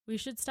We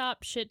should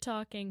stop shit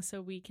talking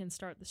so we can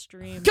start the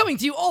stream. Coming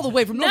to you all the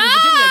way from Northern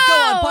Virginia, Go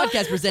On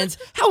Podcast presents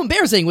How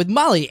Embarrassing with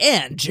Molly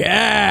and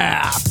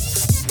Jeff.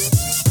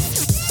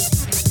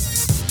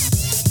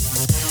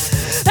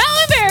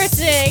 How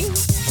embarrassing!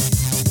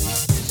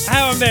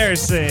 How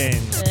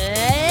embarrassing!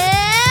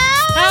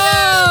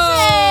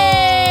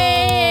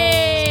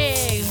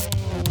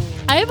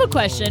 I have a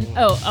question.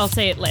 Oh, I'll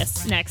say it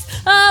next.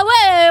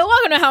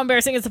 Welcome to How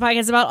Embarrassing. It's the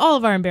podcast about all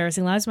of our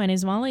embarrassing lives. My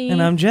name's Molly.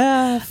 And I'm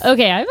Jeff.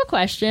 Okay, I have a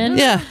question.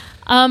 Yeah.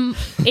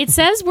 It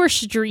says we're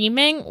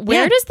streaming.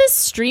 Where does this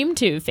stream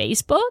to?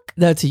 Facebook?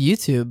 That's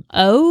YouTube.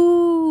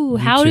 Oh,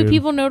 how do YouTube.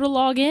 people know to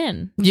log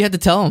in? You had to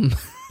tell them.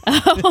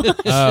 Oh,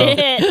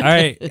 shit. All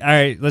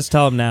right. Let's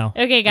tell them now.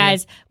 Okay,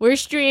 guys, we're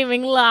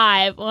streaming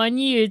live on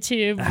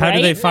YouTube. How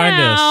do they find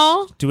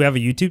now. us? Do we have a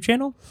YouTube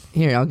channel?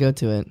 Here, I'll go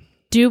to it.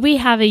 Do we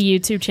have a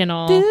YouTube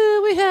channel?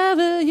 Do we have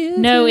a YouTube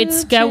No,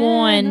 it's Go channel?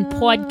 On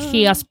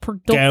Podcast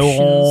Productions.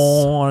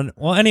 Go on.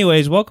 Well,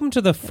 anyways, welcome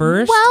to the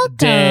first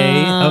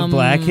day of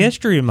Black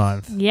History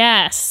Month.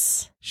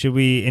 Yes. Should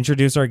we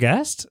introduce our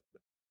guest?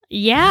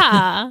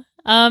 Yeah.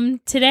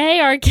 Today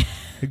our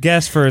The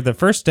guest for the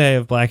first day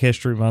of Black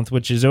History Month,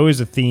 which is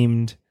always a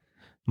themed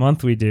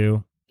month we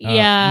do.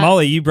 yeah.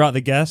 Molly, you brought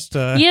the guest.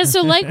 Yeah,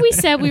 so like we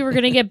said, we were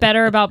going to get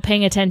better about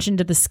paying attention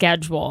to the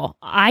schedule.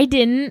 I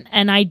didn't,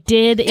 and I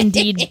did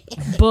indeed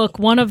book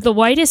one of the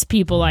whitest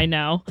people I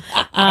know.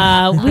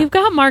 We've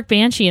got Mark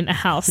Banshee in the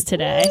house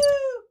today.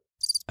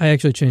 I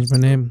actually changed my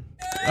name.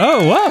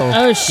 Oh, whoa.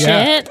 Oh, shit.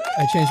 Yeah,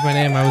 I changed my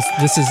name.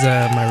 This is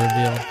my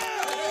reveal.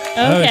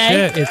 Oh,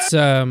 Okay. shit. It's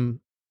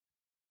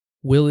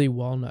Willie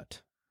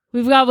Walnut.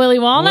 We've got Willie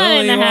Walnut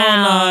in the Willie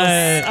house.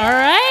 Walnut. All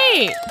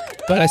right.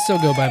 But I still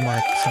go by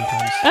Mark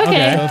sometimes.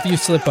 Okay. So if you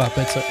slip up,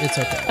 it's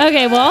okay.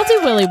 Okay, well, I'll do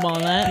Willie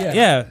Walnut.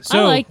 Yeah. So,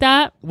 I like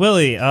that.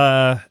 Willie,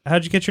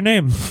 how'd you get your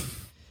name?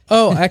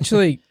 Oh,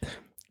 actually,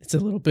 it's a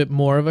little bit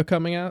more of a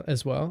coming out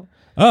as well.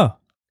 Oh.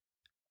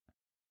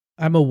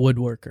 I'm a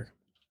woodworker.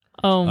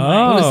 Oh, my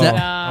Oh, What is that?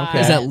 God.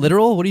 okay. Is that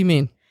literal? What do you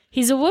mean?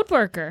 He's a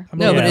woodworker.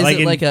 No, but is like it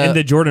in, like a- in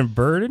the Jordan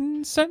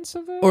Burden sense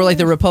of it? Or like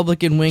the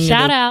Republican wing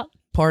Shout of the out.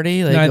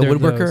 party? Like Neither a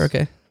of woodworker? those.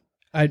 Okay.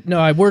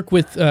 I work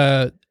with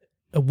a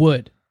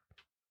wood.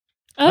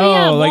 Oh,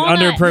 yeah, like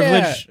walnut.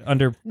 underprivileged,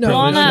 underprivileged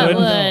Walnut wood?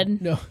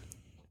 wood. No.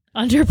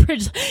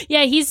 Underprivileged.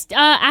 Yeah, he's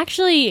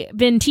actually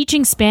been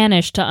teaching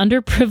Spanish to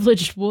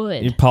underprivileged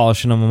wood. You're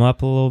polishing them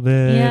up a little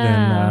bit.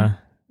 Yeah. And,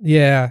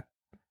 Yeah.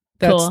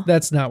 Cool.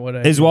 That's not what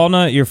I is do.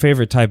 walnut your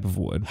favorite type of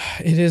wood?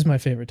 It is my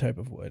favorite type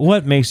of wood.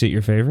 What makes it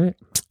your favorite?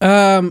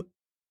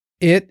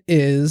 It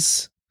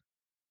is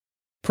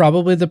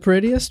probably the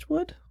prettiest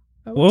wood.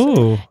 I would say.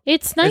 Whoa.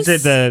 It's nice.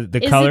 Is it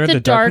the Is color, it the the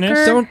darkness?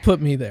 darker- Don't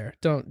put me there.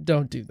 Don't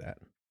do that.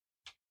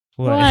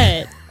 What?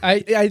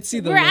 I see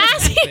the. We're look on your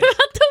asking face.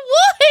 about the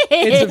wood.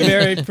 It's a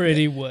very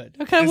pretty wood.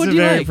 What kind of It's wood a do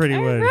you very like? pretty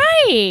All wood.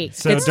 right.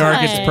 So Good. dark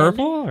it's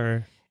purple,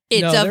 or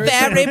It's No, a there is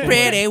very purple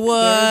pretty There is a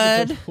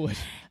wood. purple wood.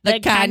 The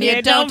kind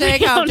you don't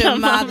take home to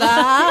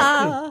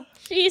mother.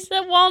 She's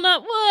a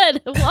walnut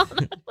wood.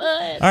 Walnut wood.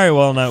 all right,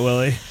 Walnut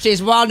Willie.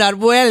 She's Walnut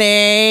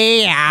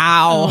Willie.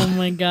 Ow. Oh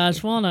my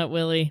gosh, Walnut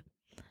Willie.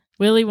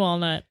 Willie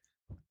Walnut.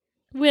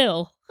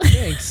 Will.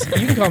 Thanks.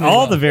 You can call me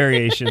All Will. the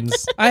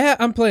variations.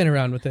 I'm playing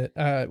around with it.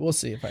 We'll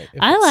see if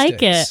I like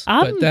sticks. it.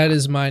 I'm- But that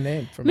is my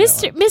name from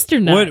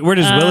Mr. Nut. Where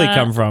does Willie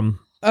come from?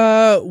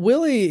 now on.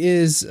 Willie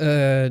is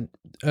a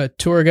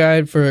tour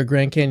guide for a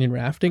Grand Canyon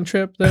rafting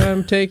trip that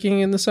I'm taking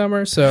in the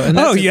summer. So, and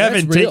Oh, that's you that's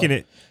haven't real. taken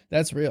it.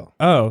 That's real.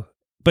 Oh,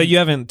 but you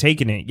haven't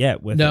taken it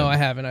yet with No, him. I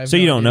haven't. I've So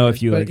you no don't know idea.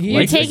 if you, But like, he-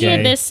 You're like the taking it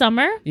gay. this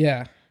summer?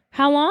 Yeah,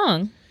 How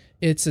long?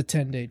 it's a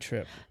 10-day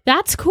trip.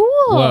 That's cool.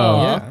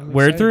 Whoa. Yeah, I'm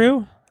Where excited.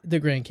 through? The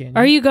Grand Canyon.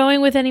 Are you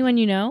going with anyone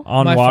you know?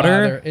 On My water?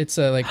 father. It's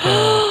a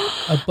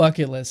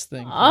bucket list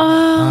thing.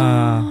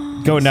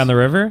 Oh. Going down the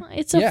river?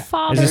 It's a Yeah.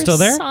 father Is it still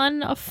there?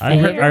 son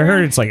affair. I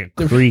heard it's like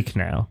a creek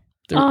now.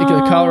 The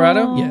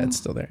Colorado? Oh. Yeah, it's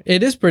still there.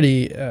 It is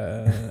pretty.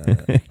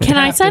 Can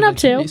I sign up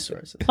too?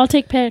 Resources. I'll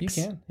take You pics.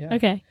 can. Yeah.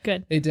 Okay,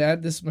 good. Hey,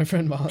 Dad, this is my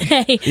friend Molly.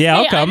 Hey, Yeah,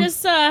 I'll hey, come. I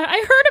just I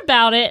heard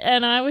about it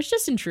and I was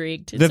just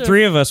intrigued. The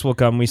three of us will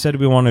come. We said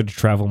we wanted to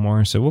travel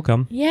more, so we'll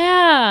come.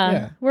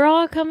 Yeah, we're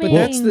all coming. But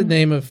that's the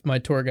name of my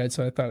tour guide,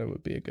 so I thought it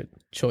would be a good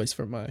choice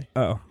for my.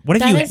 Oh. What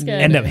if That you is good.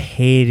 end up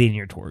hating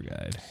your tour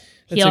guide?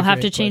 That's He'll a have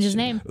to great change his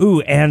question. name. Ooh,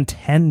 and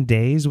 10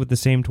 days with the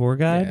same tour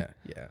guide?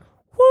 Yeah.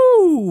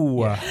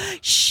 Woo!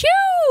 Shoo!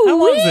 How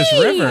long is this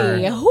river?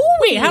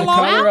 Wait, how The long?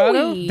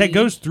 Colorado? That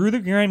goes through the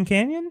Grand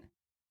Canyon?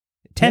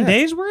 10 Yeah.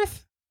 days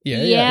worth?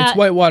 Yeah. Yeah. It's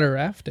whitewater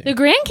rafting. The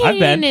Grand I've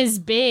Canyon been. is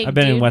big. I've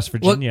been in dude. West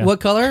Virginia. What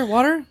color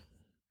water?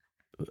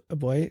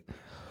 White.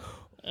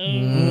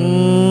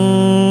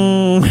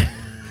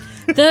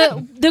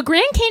 The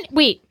Grand Canyon.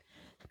 Wait,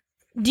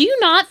 do you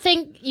not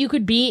think you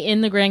could be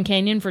in the Grand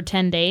Canyon for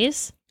 10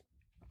 days?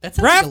 That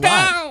sounds like a Wrapped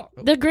lot.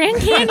 out! The Grand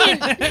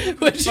Canyon.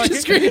 What did you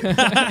just scream?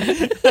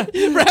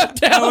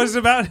 Wrapped I out. was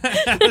about.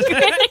 The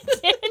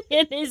Grand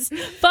Canyon is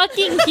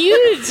fucking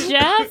huge,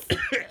 Jeff.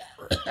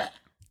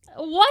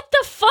 What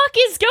the fuck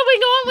is going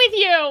on with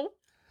you?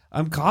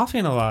 I'm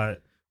coughing a lot.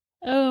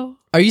 Oh,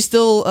 Are you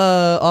still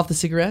off the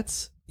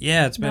cigarettes?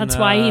 Yeah, it's been. that's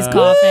why he's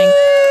coughing.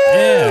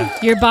 Yeah,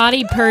 Your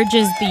body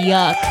purges the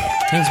yuck.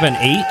 I think it's been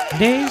 8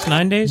 days,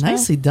 9 days. now?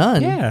 Nicely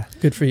done. Yeah.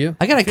 Good for you.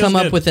 I gotta Feels come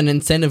up good. with an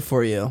incentive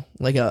for you,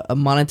 like a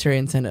monetary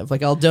incentive.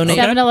 Like I'll donate.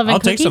 Okay. 7-Eleven I'll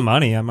take cookie? some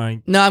money. I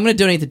might. No, I'm gonna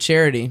donate to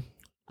charity.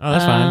 Oh,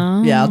 that's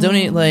fine. Yeah, I'll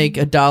donate like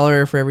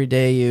 $1 for every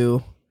day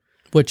you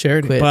What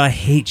charity? quit. But I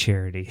hate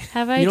charity.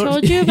 Have I don't-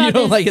 told you about you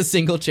don't this? like a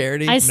single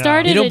charity? I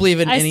started. You don't believe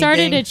in I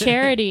started anything? a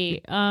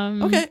charity.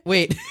 Okay,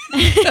 wait.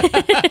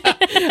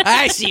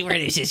 I see where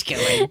this is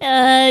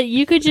going.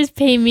 You could just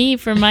pay me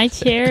for my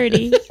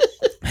charity.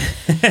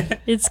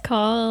 It's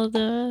called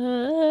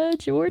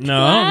George.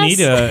 No, I don't Glass. need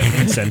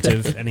an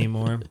incentive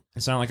anymore.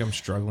 It's not like I'm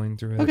struggling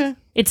through it. Okay.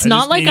 It's I not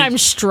just like need- I'm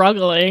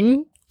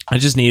struggling. I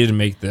just needed to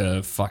make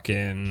the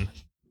fucking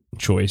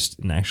choice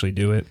and actually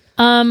do it.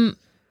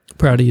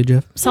 Proud of you,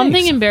 Jeff. Something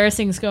Thanks.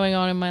 embarrassing is going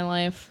on in my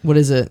life. What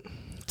is it?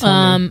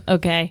 Tell me.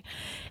 Okay.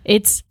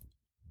 It's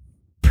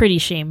pretty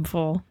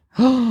shameful.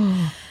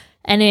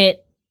 And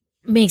it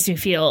makes me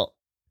feel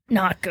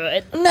not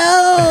good.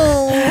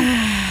 No.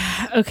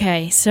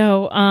 Okay,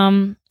 so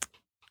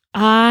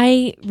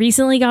I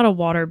recently got a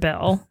water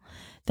bill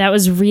that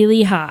was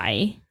really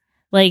high.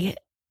 Like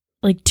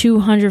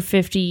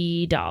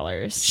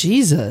 $250.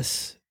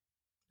 Jesus.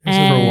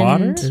 And- For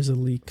water? There's a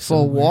leak. For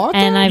somewhere. water?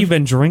 And I've You've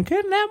been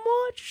drinking that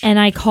much? And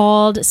I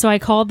called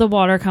the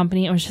water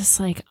company. I was just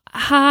like,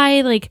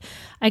 hi, like,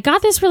 I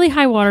got this really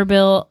high water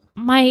bill.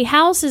 My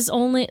house is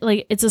only,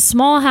 like, it's a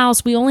small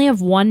house. We only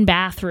have one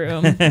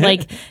bathroom.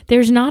 Like,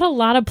 there's not a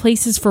lot of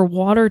places for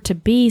water to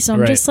be. So I'm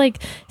Right. just,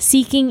 like,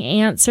 seeking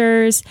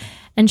answers.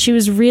 And she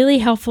was really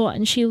helpful.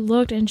 And she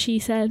looked and she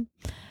said,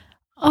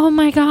 oh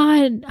my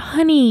God,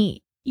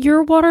 honey,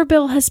 your water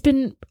bill has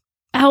been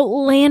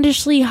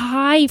outlandishly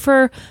high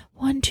for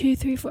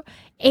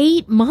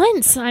 8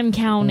 months, I'm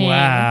counting.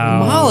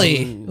 Wow.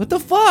 Molly, what the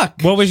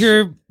fuck? What was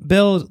your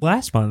bill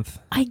last month?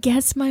 I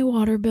guess my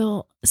water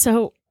bill.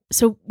 So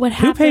what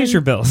Who happened? pays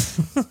your bills?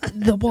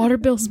 The water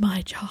bill's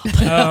my job.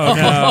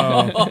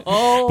 Oh,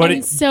 no. But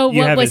And so you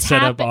what have was it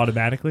set up happen-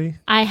 automatically?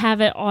 I have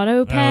it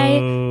auto pay,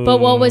 Oh. but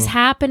what was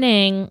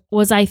happening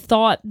was I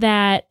thought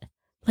that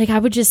like I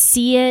would just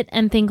see it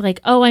and think like,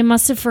 oh, I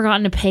must have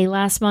forgotten to pay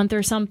last month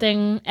or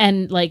something,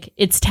 and like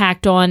it's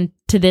tacked on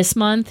to this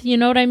month. You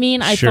know what I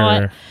mean? I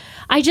thought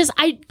I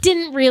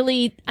didn't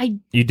really.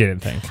 You didn't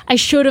think. I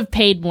should have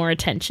paid more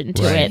attention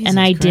to Right. it, Jesus and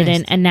I Christ.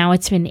 didn't. And now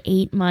it's been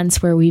 8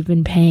 months where we've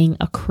been paying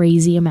a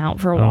crazy amount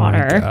for Oh my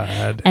water.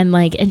 God. And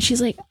like, and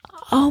she's like,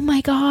 oh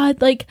my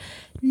God, like,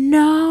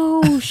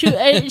 no.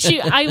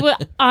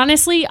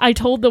 Honestly, I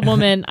told the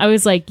woman, I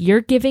was like,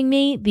 you're giving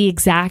me the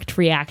exact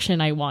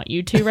reaction I want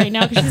you to right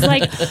now. Cause she's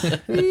like,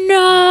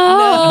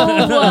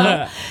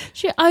 no.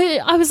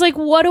 I was like,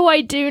 what do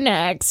I do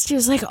next? She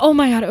was like, oh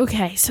my God.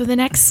 Okay. So the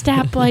next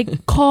step, like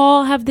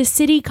have the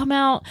city come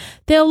out.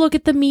 They'll look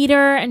at the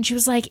meter. And she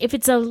was like, if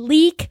it's a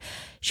leak,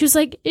 she was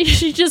like,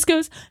 she just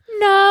goes,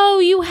 no,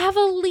 you have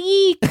a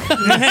leak.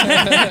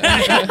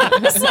 I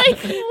was like,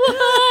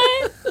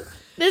 what?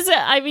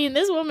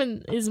 This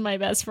woman is my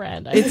best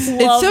friend. It's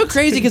so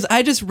crazy because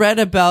I just read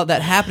about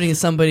that happening to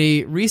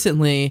somebody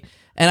recently,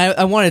 and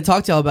I wanted to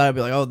talk to y'all about it. I'd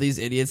be like, oh, these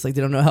idiots, like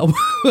they don't know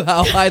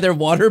how high their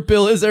water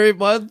bill is every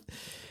month,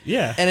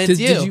 Yeah. and it's Did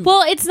you. you-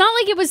 Well, it's not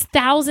like it was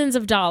thousands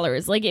of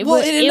dollars. Like it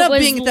was. Well, it ended up was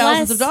being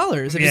thousands of less.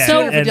 dollars. If Yeah, it's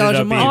So- $250 a ended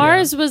up month. being-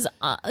 Ours was,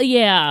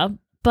 yeah,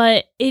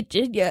 but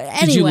anyway.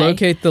 Did you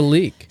locate the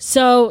leak?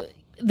 So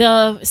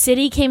the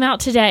city came out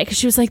today because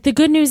she was like, the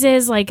good news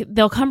is like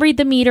they'll come read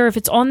the meter. If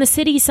it's on the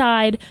city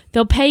side,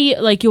 they'll pay you,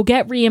 like you'll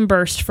get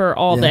reimbursed for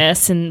all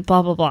this and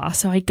blah, blah, blah.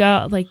 So I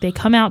go, like they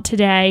come out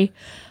today.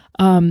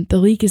 The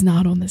leak is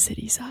not on the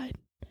city side.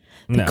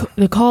 No.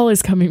 The call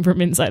is coming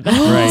from inside the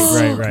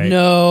house. Right.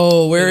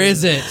 No, where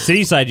is it?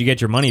 City side, you get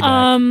your money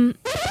back.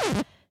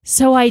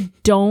 So I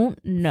don't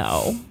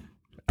know,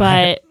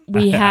 but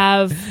we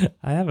have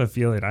I have a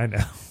feeling I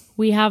know.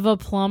 a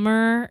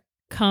plumber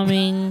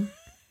coming.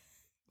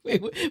 Wait,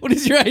 what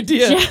is your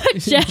idea?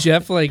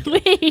 Jeff wait.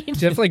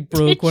 Jeff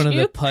broke one of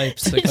the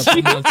pipes a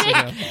couple months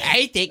ago.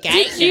 I think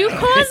Did you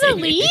cause a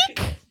leak?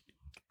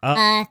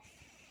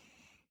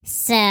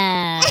 So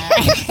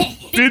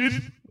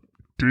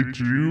Did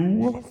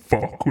you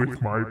fuck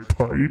with my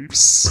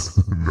pipes?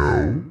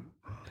 No.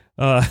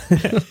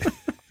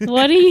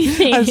 What do you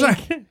think?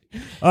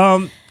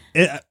 I'm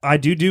sorry. I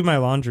do my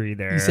laundry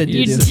there. You said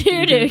You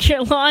doo-doo. do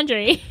your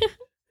laundry.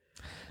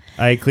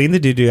 I clean the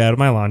doo-doo out of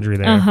my laundry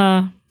there.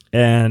 Uh-huh.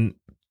 And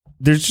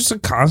there's just a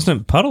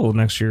constant puddle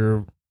next to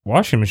your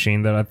washing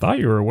machine that I thought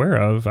you were aware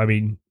of. I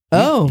mean,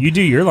 you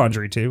do your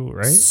laundry too,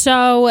 right?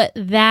 So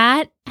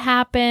that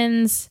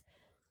happens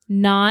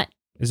not.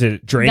 Is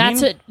it draining?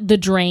 That's the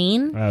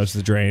drain. Oh, it's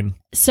the drain.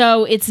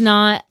 So it's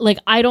not like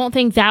I don't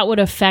think that would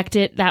affect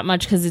it that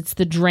much because it's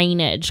the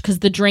drainage. Because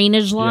the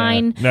drainage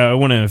line, Yeah. No, it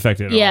wouldn't affect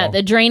it at all.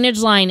 the drainage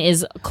line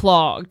is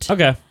clogged.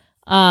 Okay.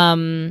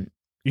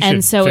 You should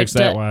and so fix it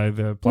that do- while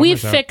the We've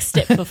plumber's out. fixed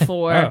it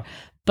before, Oh.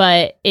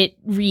 but it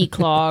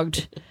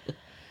reclogged.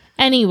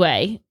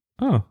 Anyway,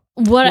 Oh.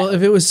 what? Well,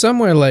 if it was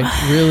somewhere like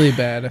really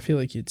bad, I feel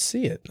like you'd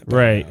see it.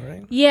 Right.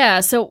 Right. yeah.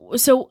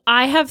 So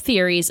I have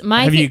theories.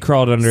 Have you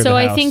crawled under So the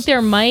I house? think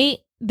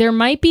there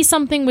might be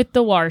something with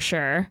the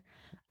washer.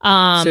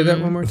 Say that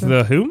one more time.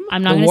 The whom?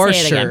 I'm not The going to say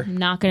it washer. again. I'm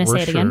not going to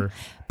say it again. Washer.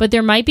 But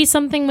there might be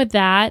something with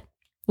that,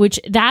 which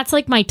that's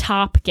like my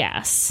top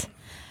guess.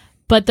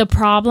 But the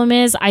problem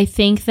is, I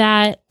think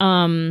that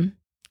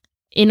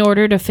in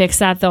order to fix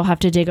that, they'll have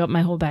to dig up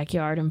my whole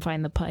backyard and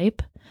find the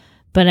pipe.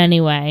 But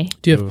anyway,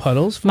 Do you have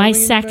puddles? my forming in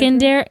your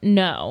secondary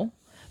no,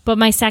 but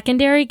my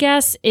secondary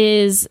guess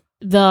is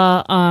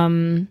the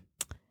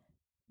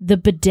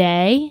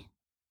bidet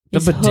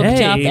is hooked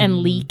bidet? up and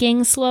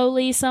leaking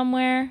slowly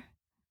somewhere,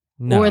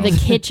 No. or the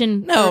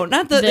kitchen. No, or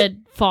not the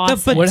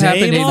faucet. bidet. What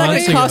happened It's eight It's not months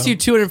going to cost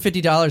ago? you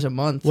 $250 a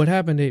month. What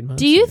happened 8 months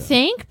Do you ago?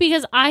 think?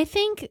 Because I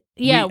think,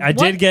 yeah. I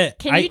did get.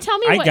 Can you tell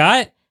me I what?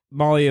 got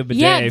Molly a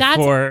bidet Yeah, that's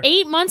for.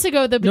 8 months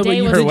ago. The No, bidet but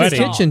you was her did the wedding.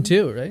 installed. kitchen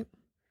too, right?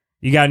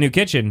 You got a new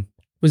kitchen.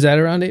 Was that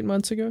around 8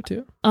 months ago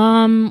too?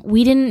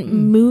 We didn't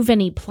move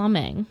any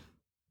plumbing.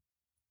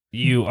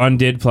 You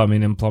undid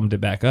plumbing and plumbed it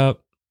back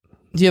up.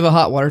 Do you have a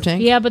hot water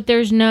tank? Yeah, but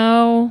there's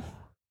no.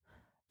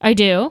 I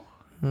do,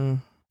 Hmm.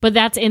 but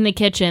that's in the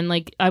kitchen.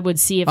 Like I would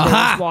see if there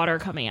Aha! was water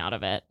coming out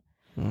of it.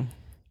 Hmm.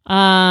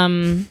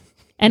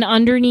 And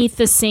underneath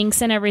the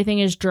sinks and everything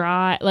is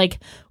dry. Like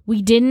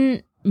we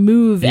didn't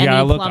move You any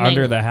gotta look plumbing.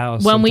 under the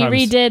house. When we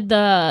Sometimes- redid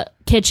the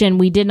kitchen,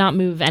 we did not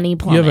move any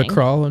plumbing. You have a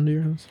crawl under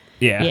your house?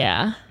 Yeah.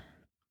 Yeah.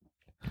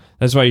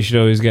 That's why you should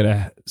always get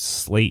a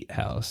slate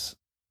house.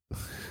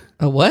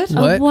 A what?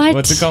 What? What?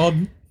 What's it called?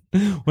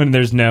 When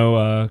there's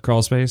no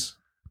crawl space.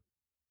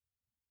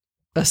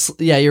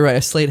 Yeah, you're right.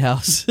 A slate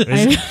house.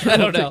 I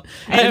don't know.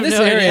 I have In this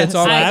no area, idea. it's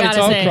all I it's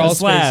gotta all say. crawl A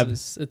slab.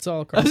 spaces. It's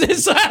all crawl.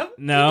 It's slab.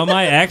 No,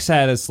 my ex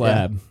had a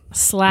slab.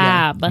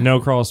 Slab. No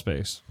crawl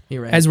space.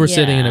 You're right. As we're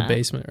sitting in Yeah. a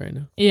basement right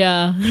now.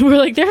 Yeah. We're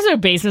like, there's no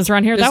basements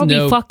around here. There's That would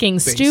no be fucking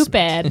basement.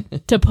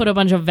 stupid to put a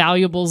bunch of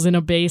valuables in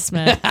a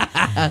basement.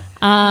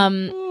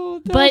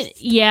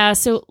 But yeah,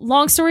 so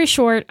long story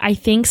short, I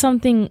think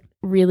something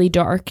really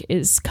dark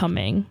is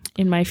coming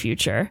in my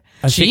future.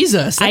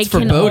 Jesus, that's I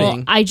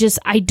foreboding. I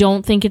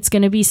don't think it's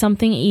going to be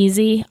something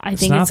easy. I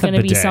think not it's the going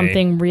to be bidet.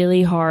 something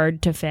really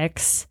hard to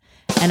fix.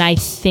 And I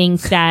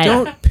think that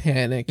Don't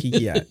panic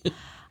yet.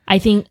 I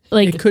think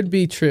like It could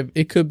be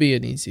It could be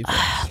an easy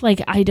fix.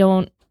 like I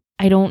don't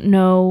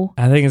know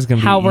I think it's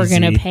gonna be how we're easy.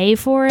 going to pay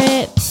for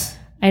it.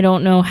 I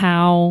don't know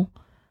how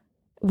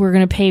we're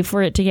going to pay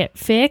for it to get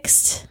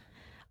fixed.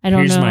 I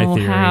don't Here's my know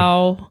theory.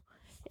 how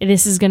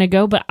this is going to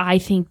go, but I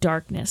think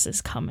darkness is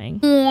coming.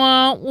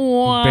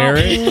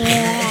 Barrett?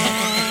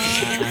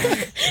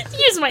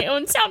 Use my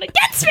own sound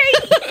against me.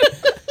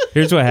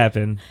 Here's what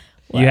happened.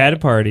 You had a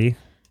party.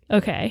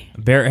 Okay.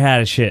 Barrett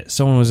had a shit.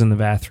 Someone was in the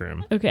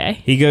bathroom.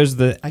 Okay. He goes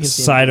to I the can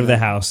see side him of doing the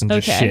that. house and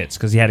just Okay. shits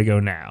because he had to go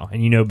now.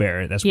 And you know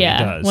Barrett. That's what he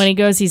Yeah. does. When he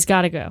goes, he's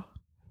got to go.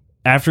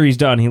 After he's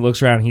done, he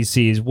looks around and he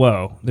sees,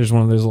 whoa, there's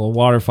one of those little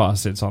water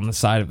faucets on the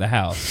side of the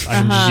house. I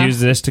can just use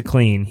this to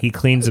clean. He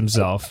cleans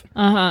himself,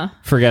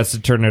 forgets to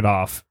turn it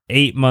off.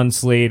 8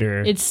 months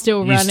later, It's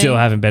still you running. still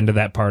haven't been to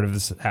that part of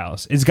this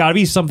house. It's got to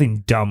be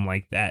something dumb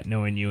like that,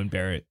 knowing you and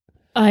Barrett.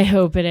 I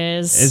hope it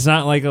is. It's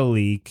not like a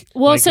leak.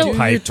 Well, like so- a Do your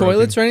pipe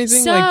toilets or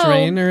anything like So-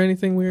 drain or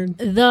anything weird?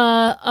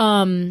 The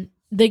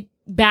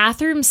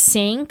bathroom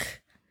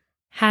sink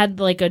had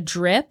like a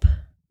drip,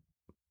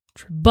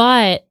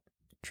 but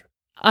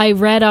I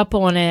read up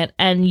on it,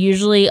 and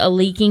usually a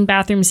leaking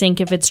bathroom sink,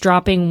 if it's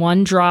dropping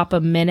 1 drop a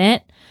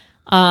minute,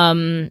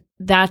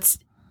 that's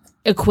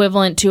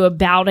equivalent to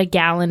about a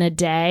gallon a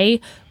day,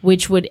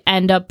 which would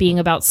end up being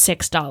about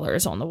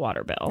 $6 on the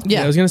water bill.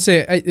 Yeah. I was gonna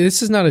say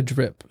this is not a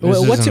drip. This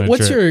What's isn't a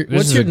what's drip. your This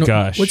what's is your a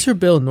gush. what's your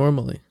bill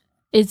normally?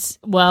 It's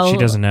well, She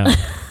doesn't know.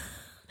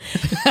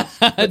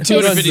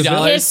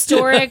 $250.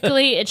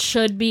 historically, it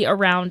should be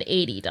around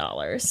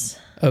 $80.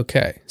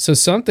 Okay, so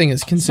something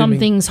is consuming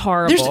Something's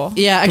horrible.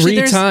 Yeah, actually,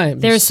 three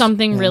times. There's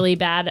something really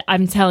bad.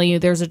 I'm telling you,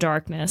 there's a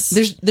darkness.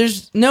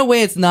 There's no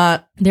way it's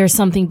not There's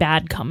something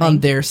bad coming. on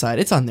their side.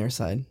 It's on their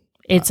side.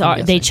 It's I'm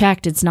they guessing.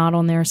 checked. It's not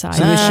on their side.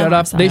 So they shut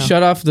off. So They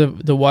shut off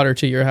the water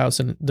to your house,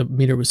 and the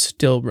meter was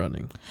still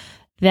running.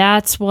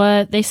 That's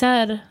what they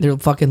said. They're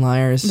fucking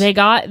liars. They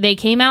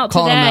came out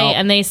Call 'em today out.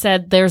 and they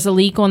said there's a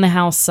leak on the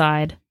house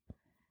side.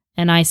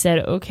 And I said,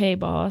 "Okay,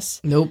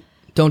 boss." Nope.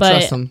 Don't But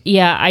trust them.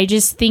 yeah, I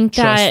just think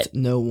that Trust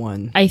no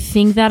one. I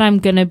think that I'm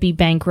going to be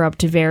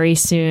bankrupt very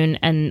soon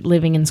and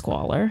living in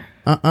squalor.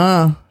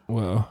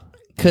 Whoa.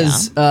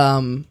 Because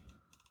I'm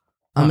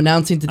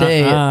announcing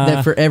today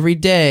that for every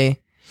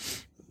day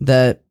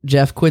that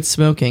Jeff quits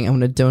smoking, I'm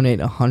going to donate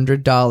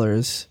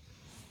 $100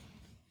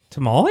 To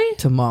Molly?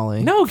 to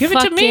Molly. No, give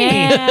Fuck it to me.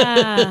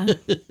 yeah.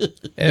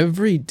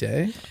 Every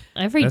day.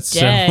 Every That's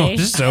day.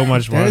 so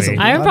much That is money.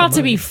 a I'm lot about of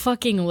to money. be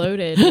fucking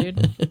loaded,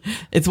 dude.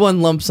 It's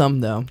one lump sum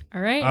though.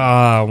 All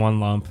right.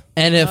 One lump.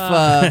 And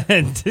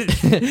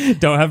if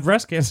Don't have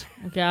breast cancer.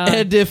 God.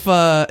 and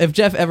if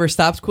Jeff ever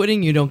stops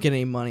quitting, you don't get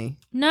any money.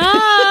 No.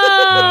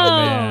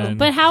 man.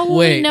 But how will we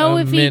Wait know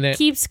a if minute.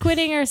 he keeps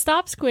quitting or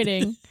stops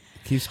quitting?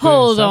 Keeps quitting,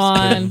 Hold stops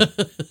on.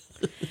 quitting.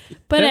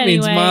 But that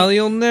anyway, means Molly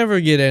will never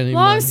get any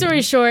long money.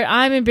 story short,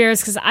 I'm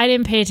embarrassed because I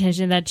didn't pay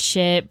attention to that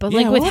shit. But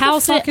like Yeah, with what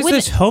houses, the fuck is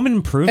this home Hey,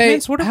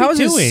 improvements? What are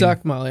houses we doing?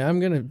 suck, Molly. I'm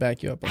gonna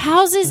back you up. on that.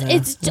 houses,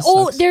 it's this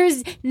oh, sucks.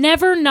 there's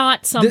never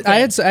not something. I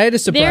had a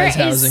surprise there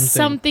housing is thing.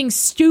 something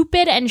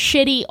stupid and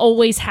shitty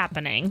always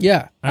happening.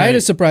 Yeah, I had a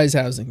right. surprise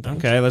housing thing.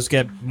 Okay, let's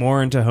get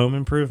more into home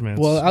improvements.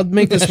 Well, I'll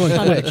make this one Shut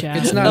up, quick. Jeff.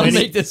 It's not. I'll Winnie,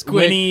 make this quick.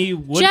 Winnie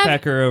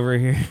Woodpecker over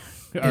here.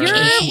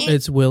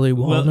 It's Willy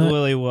Walnut.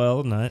 Willy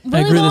Walnut.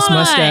 I grew this Willy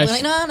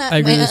mustache. Walnut.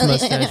 I grew this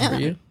mustache for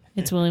you.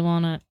 It's Willy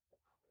Walnut.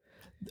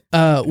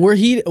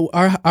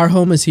 Our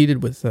home is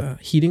heated with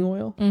heating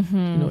oil. Mm-hmm.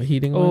 You know what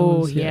heating oil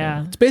Oh, is?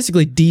 yeah. It's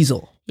basically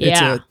diesel.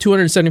 Yeah. It's a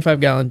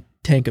 275-gallon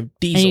tank of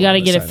diesel. And you got to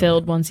on the get side it of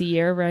filled once a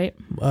year, right?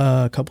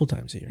 a couple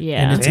times a year.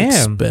 Yeah. And it's Damn.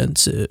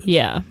 expensive.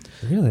 Yeah.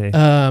 Really?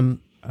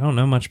 I don't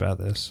know much about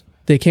this.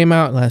 They came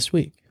out last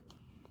week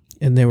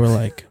and they were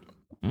like,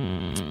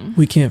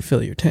 we can't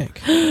fill your tank.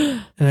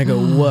 And I go,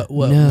 what?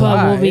 No. But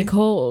why? we'll be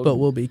cold. But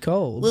we'll be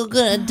cold. We're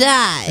gonna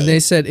die. And they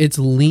said it's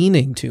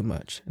leaning too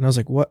much. And I was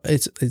like, what?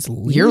 It's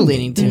leaning. You're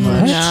leaning too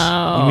much.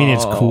 No. You mean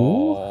it's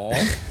cool?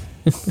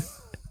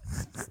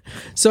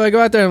 So I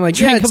go out there and I'm like,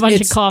 Drank yeah, a it's, bunch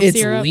of it's, cough it's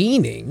syrup.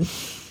 leaning.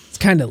 It's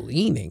kind of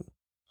leaning.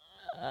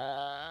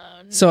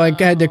 So I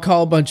had to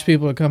call a bunch of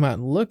people to come out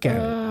and look at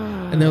it.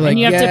 And they're like, and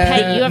you have to yeah.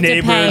 pay. You have to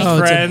Neighbors. pay. Oh,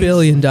 it's $1 Friends.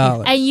 billion.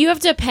 And you have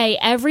to pay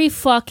every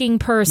fucking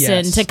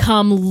person Yes. to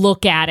come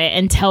look at it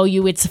and tell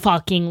you it's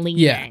fucking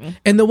leaning. Yeah.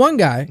 And the one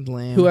guy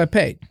Lamb. who I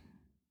paid,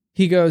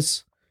 he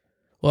goes,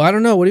 well, I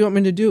don't know. What do you want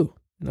me to do?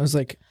 And I was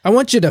like, I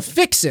want you to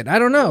fix it. I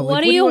don't know. What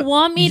Like, do you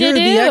want me to You're do?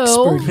 the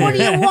expert What do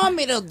here. you want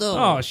me to do?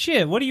 Oh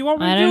shit! What do you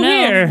want me I to don't do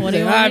know. here? What do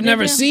you want me I've to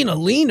never do? seen a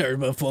leaner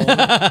before.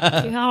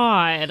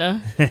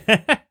 God.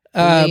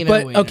 But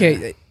Wiener.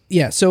 okay,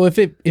 yeah. So if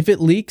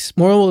it leaks,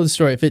 moral of the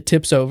story: if it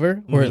tips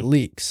over or it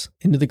leaks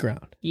into the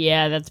ground,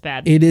 Yeah, that's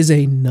bad. it is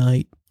a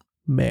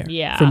nightmare.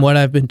 Yeah. From what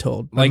I've been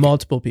told by Like-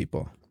 multiple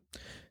people,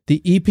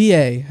 the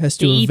EPA has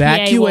to The EPA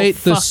evacuate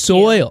will the fuck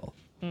soil.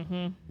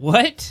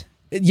 What?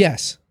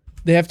 Yes,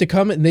 they have to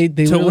come and they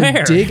To literally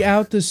where? dig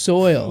out the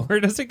soil. Where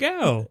does it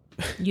go?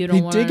 You They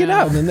don't want dig it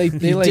out and then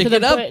they like dig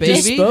it up, baby.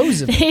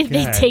 dispose of it.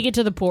 They God. take it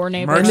to the poor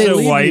neighbor. Mark's they so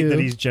leave white you- that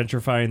he's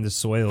gentrifying the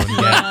soil. And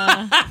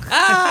yeah.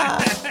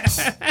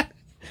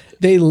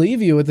 They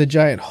leave you with a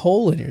giant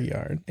hole in your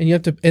yard, and you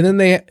have to. And then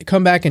they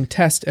come back and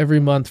test every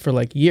month for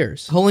like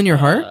years. Hole in your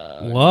heart?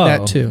 Whoa.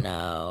 That too.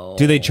 No.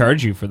 Do they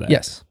charge you for that?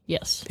 Yes,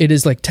 Yes. it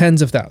is like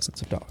tens of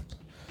thousands of dollars.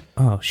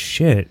 Oh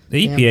shit!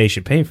 The EPA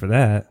should pay for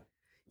that.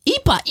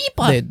 Ipa.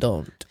 They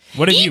don't.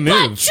 What if you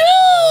move?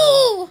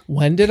 Choo!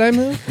 When did I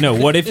move? No.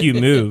 What if you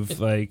move?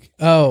 Like,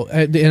 Oh,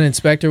 an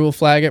inspector will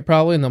flag it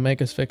probably, and they'll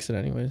make us fix it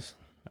anyways.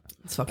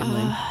 It's fucking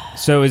lame.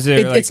 so is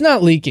there like? It's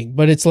not leaking,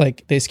 but it's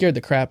like they scared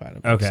the crap out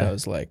of me. Okay. So I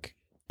was like,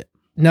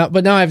 now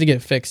I have to get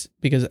it fixed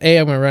because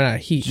I'm gonna run out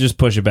of heat. just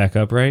push it back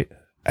up, right?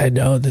 I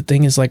know the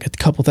thing is like a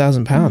couple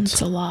thousand pounds.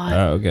 It's a lot.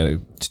 Oh, got a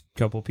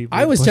couple people.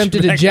 I was push it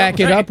tempted to back jack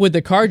it right? up with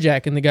the car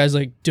jack, and the guy's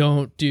like,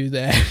 "Don't do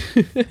that."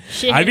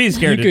 Shit. I'd be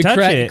scared you to could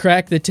touch it.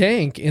 crack the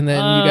tank, and then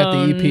you got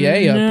the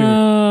EPA up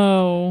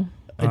no.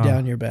 your,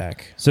 down your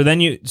back. So then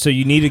you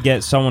need to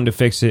get someone to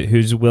fix it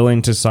who's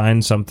willing to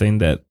sign something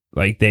that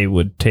like they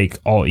would take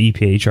all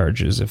EPA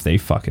charges if they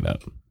fuck it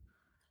up.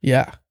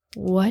 Yeah,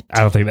 What?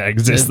 I don't think that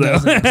exists It though.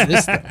 doesn't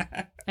exist,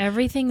 though.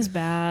 Everything's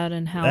bad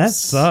and house. That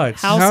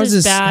sucks. House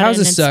is bad houses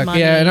and it's suck.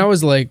 money. Yeah, and I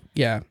was like,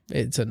 yeah,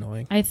 it's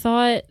annoying. I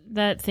thought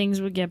that things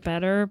would get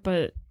better,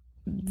 but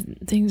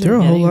things They're are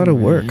a whole getting lot of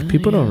work. worse.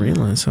 People don't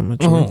realize how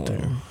much work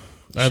there.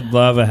 I'd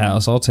love a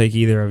house. I'll take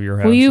either of your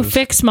houses. Will you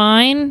fix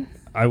mine?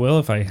 I will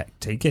if I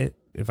take it.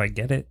 If I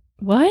get it.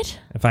 What?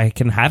 If I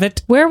can have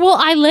it. Where will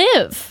I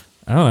live?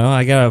 I don't know.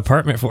 I got an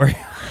apartment for you.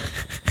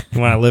 You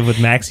want to live with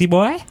Maxie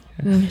boy?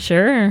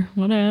 Sure.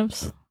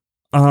 Whatevs.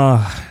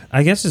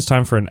 I guess it's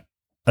time for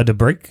a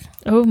break.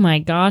 Oh my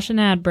gosh, an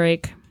ad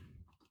break.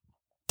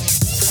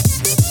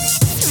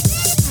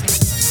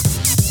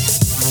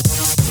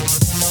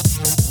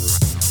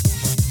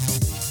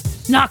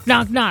 Knock,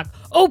 knock, knock.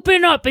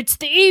 Open up. It's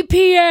the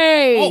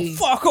EPA.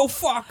 fuck! Oh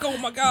fuck! Oh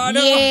my god!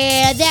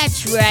 Yeah,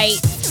 that's right.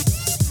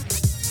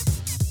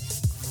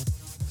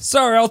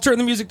 Sorry, I'll turn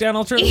the music down.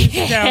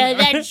 Yeah,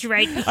 that's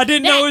right. I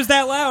didn't know it was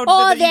that loud.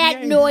 All The that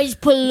EPA. noise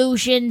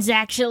pollution's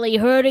actually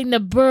hurting the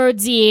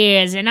birds'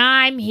 ears, and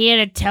I'm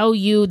here to tell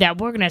you that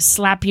we're gonna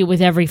slap you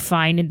with every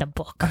fine in the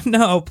book.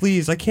 No,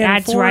 please, I can't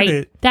That's afford right.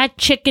 it. That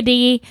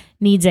chickadee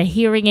needs a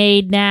hearing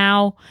aid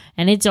now,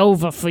 and it's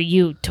over for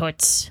you,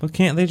 Toots. But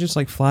can't they just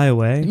like fly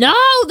away? No,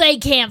 they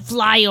can't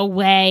fly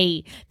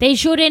away. They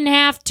shouldn't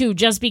have to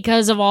just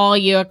because of all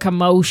your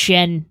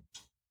commotion.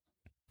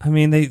 I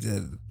mean,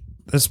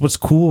 that's what's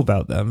cool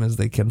about them is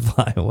they can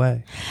fly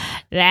away.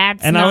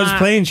 That's And not... I was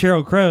playing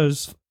Sheryl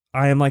Crow's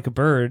 "I Am Like a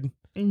Bird,"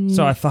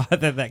 So I thought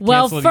that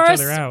Well, canceled each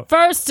other out.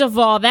 first of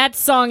all, that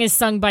song is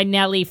sung by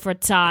Nelly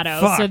Furtado,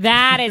 Fuck. so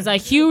that is a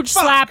huge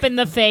slap in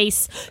the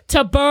face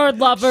to bird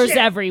lovers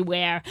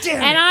everywhere.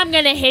 And I'm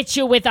gonna hit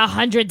you with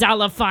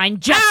 $100 fine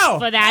just Ow!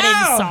 for that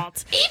Ow!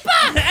 insult.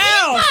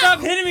 Ow!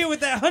 Stop hitting me with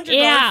that $100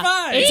 Yeah,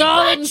 fine. it's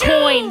all in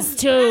coins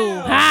too.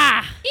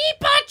 Ha!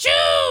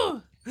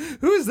 Ipachu!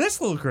 Who is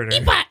this little critter?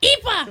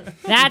 Ipa!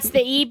 That's the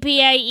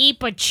EPA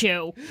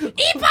Ipachu.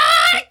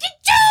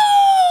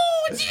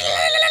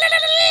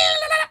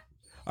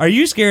 Are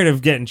you scared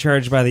of getting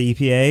charged by the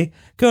EPA?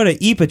 Go to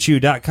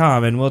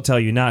epachu.com and we'll tell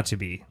you not to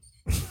be.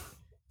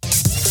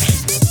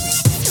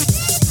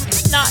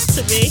 Not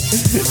to be.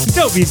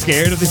 Don't be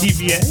scared of the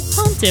EPA.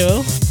 I'll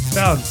do.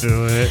 Don't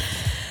do it.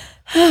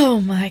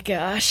 Oh my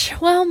gosh.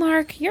 Well,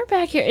 Mark, you're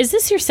back here. Is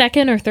this your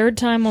second or third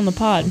time on the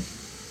pod?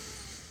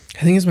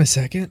 I think it's my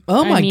second.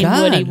 Oh my I mean,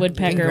 god. Woody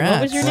Woodpecker.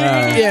 What was your name?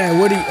 Wow. Yeah,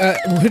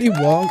 Willie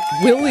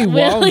Willy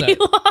Walnut.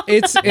 Walnut.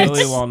 It's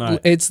Willy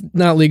Walnut. It's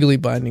not legally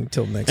binding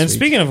till next And week.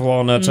 speaking of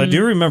walnuts, I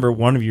do remember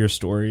one of your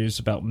stories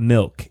about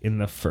milk in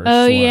the first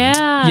Oh, one.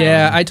 yeah.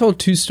 Yeah, I told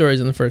 2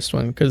 stories in the first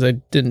one because I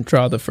didn't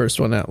draw the first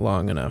one out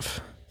long enough.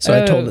 So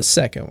I told the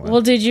second one.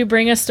 Well, did you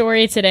bring a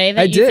story today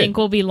that I you did. think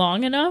will be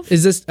long enough?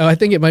 Is this? Oh, I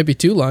think it might be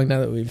too long now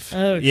that we've.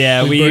 Oh,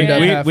 Yeah, We burned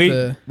up half we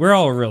the- we're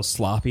all real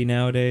sloppy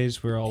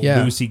nowadays. We're all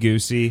Yeah. loosey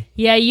goosey.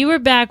 yeah, you were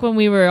back when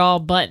we were all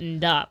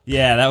buttoned up.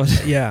 Yeah, that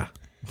was. Yeah.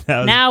 That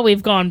was Now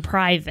we've gone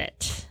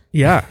private.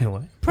 Yeah.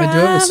 what? I do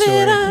have a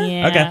story.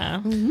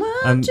 Yeah.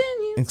 I'm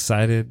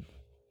excited.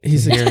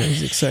 He's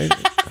excited.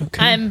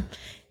 Okay. I'm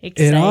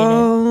excited. It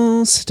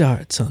all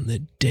starts on the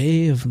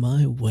day of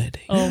my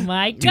wedding. Oh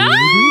my god!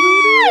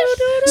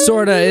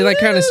 Sorta. It like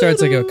kind of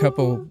starts like a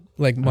couple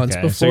like months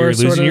Okay, before. so you're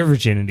losing sorta, your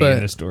virginity but- in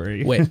this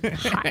story. Wait.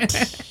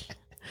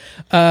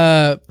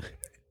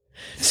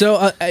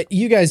 So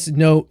you guys have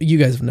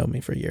known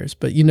me for years,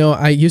 but you know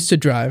I used to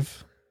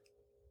drive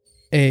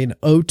an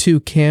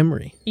O2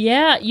 Camry.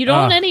 Yeah, you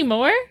don't Ah.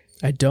 anymore?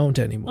 I don't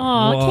anymore.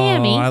 Aw, Whoa,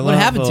 Cammy. I What love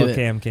happened to little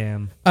it?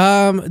 Cam.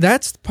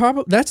 That's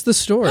the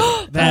story.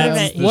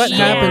 That's the what story.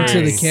 happened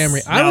to the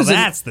Camry. I Now was in-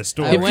 that's the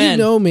story. I if win. you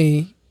know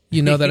me,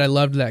 you know that I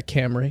loved that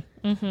Camry,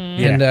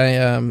 and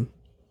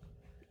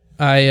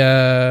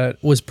I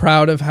was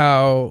proud of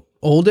how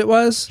old it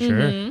was,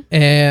 Sure.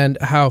 and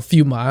how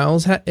few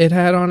miles it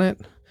had on it.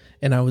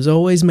 And I was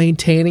always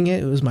maintaining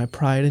it. It was my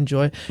pride and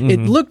joy. It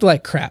looked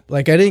like crap.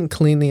 Like I didn't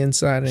clean the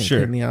inside, I didn't Sure.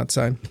 clean the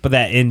outside. But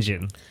that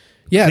engine.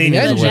 Yeah, Clean the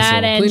as a engine. whistle.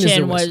 That Clean as a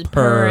engine was whistle.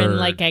 purring Purr.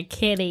 like a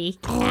kitty.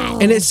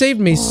 And it saved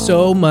me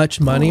so much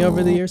money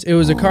over the years. It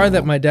was a car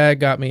that my dad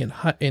got me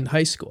in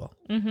high school.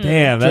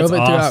 Damn, that's Drove it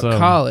awesome. throughout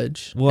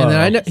college, Whoa.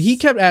 and then he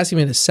kept asking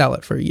me to sell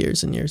it for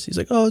years and years. He's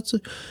like, "Oh, it's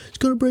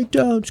gonna break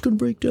down. It's gonna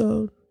break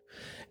down."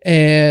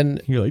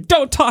 And You're like,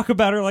 don't talk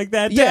about her like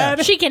that, Yeah.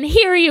 Dad. She can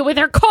hear you with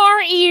her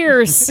car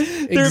ears.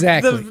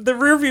 exactly, The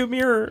rear view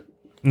mirror.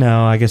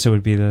 No, I guess it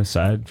would be the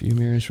side view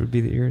mirrors would be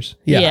the ears.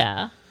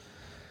 yeah.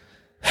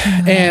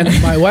 And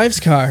my wife's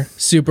car,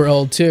 super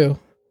old too.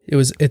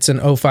 It's an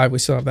 05. We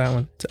still have that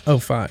one. It's an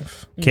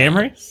 05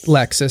 Camry?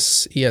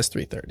 Lexus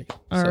ES330.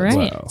 All So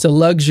right. It's a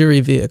luxury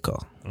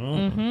vehicle.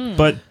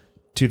 But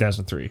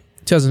 2003.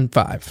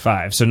 2005.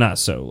 5, so not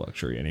so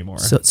luxury anymore.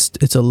 So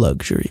it's a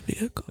luxury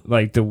vehicle.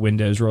 Like the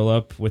windows roll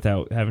up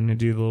without having to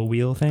do the little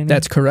wheel thing?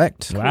 That's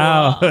correct.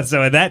 Wow.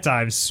 So at that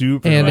time,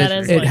 super And That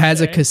luxury. is it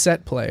has a luxury.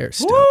 cassette player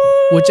still,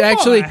 Woo! which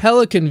actually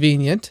hella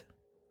convenient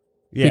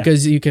Yeah.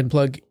 because you can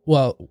plug.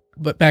 Well,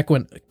 but back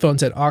when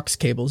phones had aux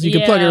cables, you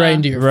could plug it Yeah. right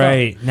into your phone.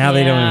 Right. Now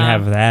they don't even Yeah.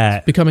 have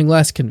that. Becoming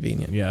less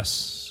convenient.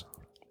 Yes.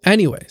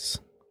 Anyways,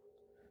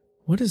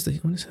 what is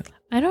that?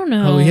 I don't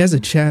know. Oh, he has a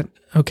chat.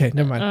 Okay,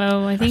 never mind.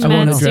 Oh, I think I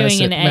won't Matt's address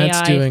doing it. an Matt's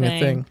AI doing thing. a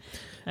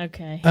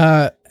thing.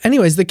 Okay.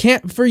 Anyways,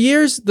 for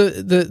years,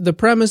 the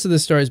premise of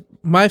this story is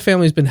my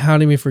family's been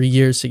hounding me for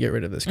years to get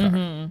rid of this car.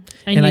 And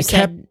and you I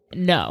said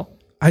no.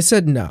 I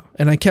said no,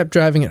 and I kept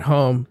driving it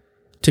home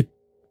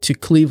to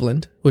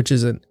Cleveland, which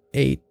is an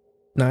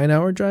 8-9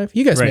 hour drive.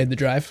 You guys Right. made the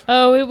drive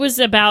Oh, it was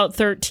about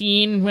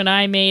 13 when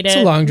I made it. It's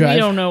a long drive. We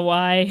don't know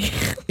why.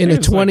 in a It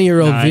was like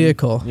 20-year-old 9.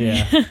 vehicle.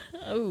 Yeah.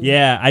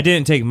 Yeah. I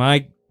didn't take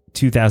my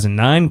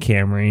 2009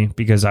 Camry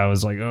because I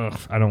was like, oh,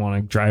 I don't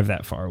want to drive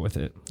that far with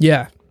it.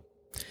 Yeah.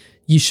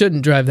 You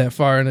shouldn't drive that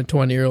far in a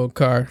 20-year-old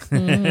car.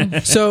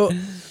 So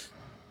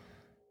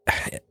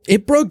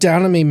it broke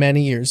down on me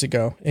many years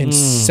ago in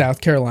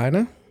South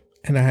Carolina,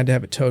 and I had to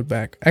have it towed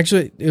back.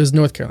 Actually, it was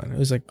North Carolina. It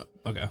was like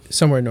Okay.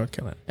 somewhere in North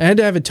Carolina. I had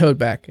to have it towed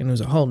back, and it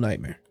was a whole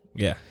nightmare.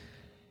 Yeah.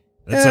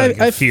 That's Yeah, like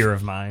a I- fear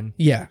of mine.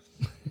 Yeah.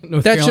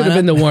 North That should have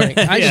been the Carolina.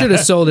 warning. I Yeah. should have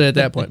sold it at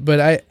that point. But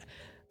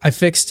I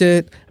fixed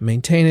it, I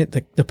maintained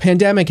it. The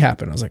pandemic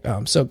happened. I was like, oh,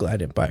 I'm so glad I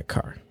didn't buy a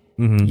car.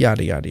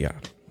 Yada, yada, yada.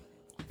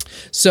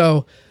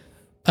 So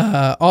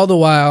all the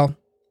while,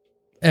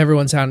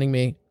 everyone's hounding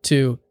me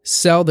to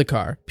sell the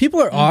car.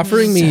 People are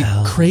offering me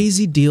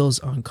crazy deals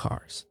on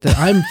cars that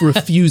I'm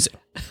refusing.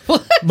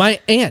 My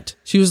aunt,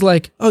 she was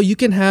like, oh, you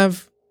can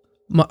have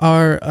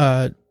our,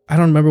 I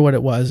don't remember what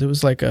it was. It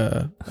was like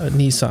a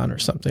Nissan or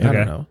something. I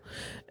don't Okay. know.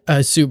 a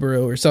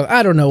Subaru or so.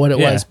 I don't know what it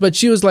Yeah. was, but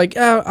she was like,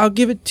 I'll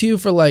give it to you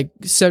for like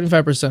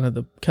 75% of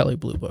the Kelly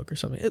Blue Book or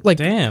something. Like,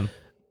 Damn.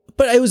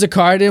 but it was a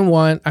car I didn't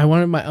want. I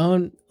wanted my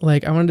own.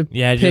 Like, I wanted to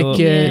Yeah, pick it.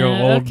 your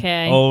Yeah, old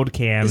okay. old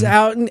Cam. It was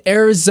out in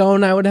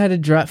Arizona. I would have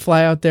had to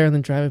fly out there and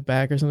then drive it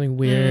back or something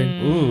weird.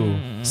 Ooh.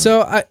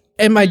 So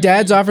my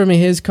dad's offered me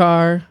his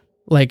car.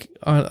 Like,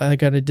 I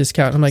got a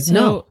discount. I'm like, So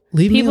no,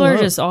 leave me people alone. are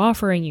just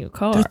offering you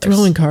cars. They're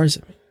throwing cars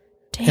at me,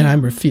 Damn. and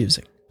I'm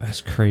refusing. That's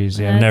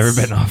crazy. I've never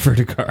That's- been offered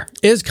a car.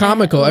 It's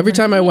comical. Every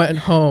time I went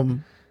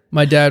home,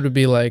 my dad would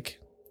be like,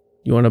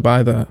 "You want to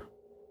buy the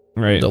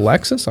Right.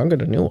 Lexus? I'll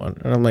get a new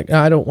one." And I'm like,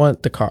 "I don't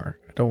want the car.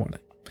 I don't want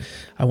it.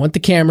 I want the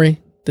Camry.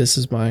 This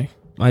is my."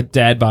 My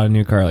dad bought a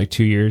new car like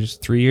 3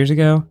 years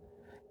ago,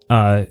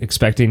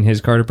 expecting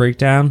his car to break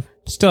down.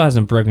 Still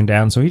hasn't broken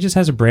down, so he just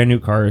has a brand new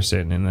car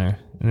sitting in there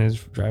in his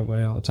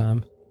driveway all the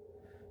time.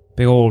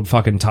 Big old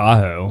fucking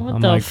Tahoe. What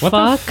I'm the like, what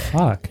the fuck?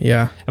 fuck?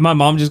 Yeah. And my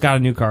mom just got a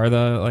new car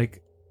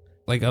like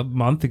a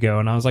month ago,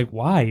 and I was like,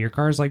 why? Your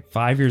car's like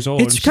 5 years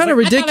old. It's And she's kinda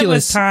like, I thought it was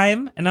ridiculous.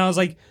 time, and I was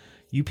like,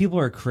 you people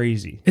are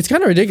crazy. It's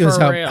kind of ridiculous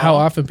For real. how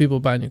often people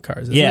buy new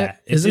cars. Isn't Yeah, it?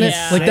 it's Isn't it?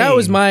 insane. Like that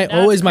was That's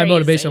always my crazy.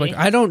 motivation. I'm like,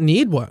 I don't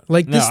need one.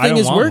 Like No, this I thing don't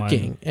is want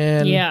working. one.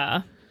 And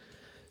Yeah.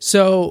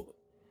 so,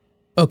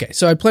 okay,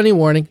 so I had plenty of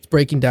warning. It's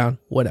breaking down.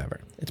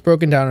 Whatever. It's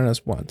broken down on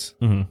us once.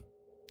 Mhm.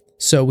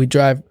 So we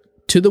drive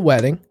to the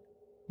wedding.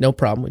 No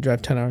problem. We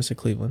drive 10 hours to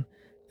Cleveland.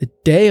 The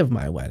day of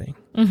my wedding,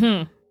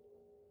 Mm-hmm.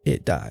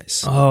 it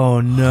dies.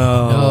 Oh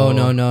no!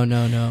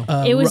 No.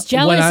 It was when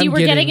jealous I'm you were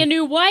getting a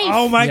new wife.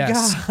 Oh my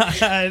Yes.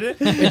 god!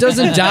 It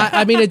doesn't die.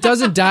 I mean, it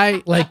doesn't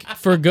die like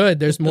for good.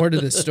 There's more to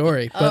this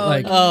story, but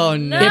like Oh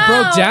no. it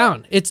broke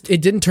down. It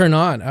didn't turn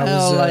on. I I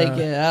was don't like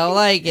it. I don't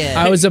like it.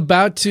 I was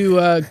about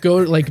to go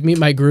like meet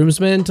my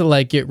groomsmen to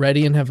like get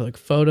ready and have like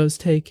photos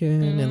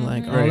taken and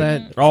like all Right.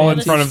 that. All in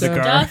fancy front of the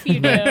stuff. car. Stuff you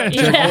do.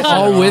 Yeah.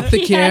 All with the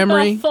You had a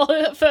Camry.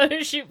 full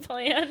photo shoot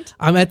planned.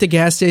 I'm at the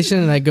gas station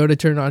and I go to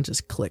turn it on,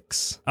 just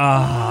clicks.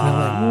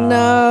 Ah,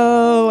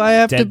 No, I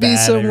have to Dead be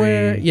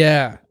somewhere. battery.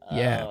 Yeah.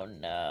 Oh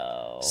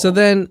no. So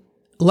then,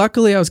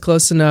 luckily, I was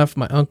close enough.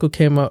 My uncle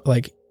came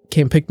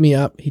pick me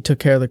up. He took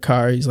care of the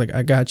car. He's like,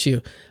 I got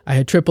you. I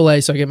had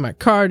AAA, so I get my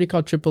card. He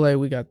called AAA.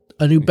 We got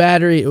a new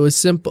battery. It was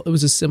simple. It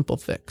was a simple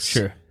fix.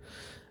 sure.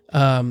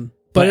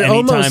 But it anytime,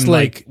 almost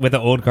like with the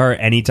old car,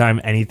 anytime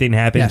anything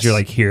happens, Yes. you're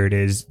like, here it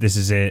is. This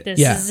is it. This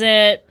Yeah. is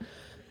it.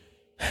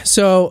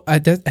 so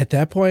at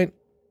that point,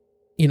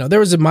 there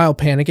was a mild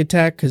panic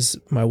attack because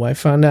my wife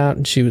found out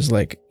and she was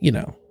like,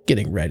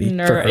 getting ready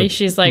for her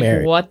She's like,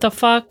 marriage. what the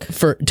fuck?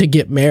 to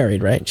get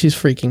married, right? She's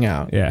freaking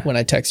out. Yeah. When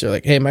I text her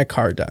like, "Hey, my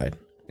car died,"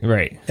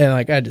 Right. and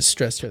like I just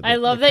stressed her. I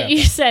love that you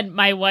said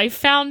my wife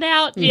found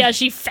out. Yeah,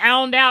 she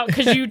found out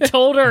because you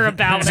told her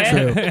about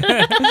it.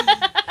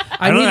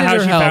 I don't know needed how her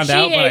she help. found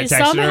out, but I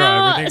texted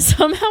her everything.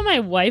 Somehow my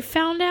wife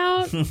found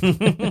out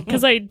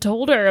because I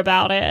told her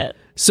about it.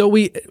 So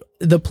we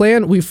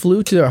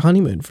flew to our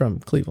honeymoon from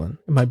Cleveland,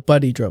 and my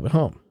buddy drove it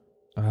home.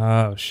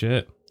 Oh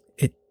shit.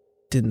 It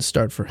didn't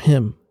start for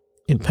him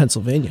in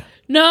Pennsylvania,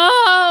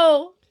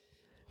 No.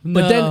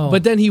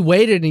 but then he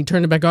waited and he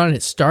turned it back on and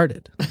it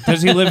started.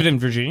 Does he live in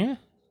Virginia?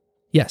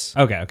 Yes.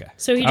 Okay.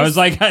 So he I was just-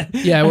 like,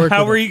 Yeah, I worked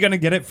how with were him. you gonna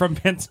get it from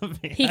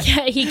Pennsylvania?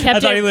 he I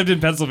kept thought he it. lived in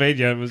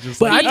Pennsylvania. It was just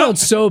But like, I felt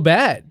so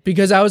bad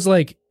because I was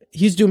like,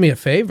 he's doing me a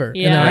favor, and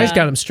then I just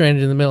Yeah. got him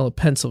stranded in the middle of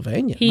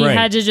Pennsylvania. He Right.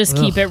 had to just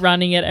keep it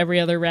running at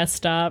every other rest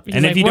stop. He's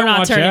and like, if you we're don't not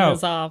watch turning out,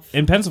 this off.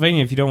 in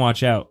Pennsylvania, if you don't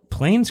watch out,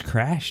 planes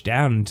crash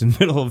down into the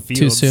middle of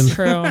fields. Too soon.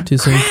 True. Too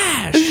soon.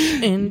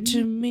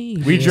 into me.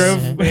 We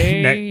drove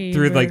Baby.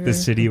 through like the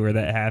city where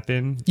that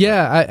happened.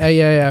 Yeah,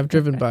 I've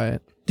driven by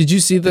it. Did you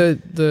see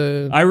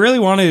the? I really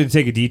wanted to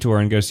take a detour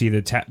and go see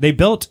the. They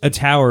built a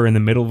tower in the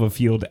middle of a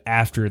field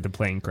after the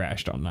plane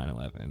crashed on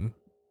 9/11.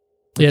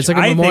 Yeah, it's like a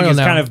I think memorial is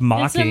now. kind of It's a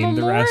mocking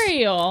the rest.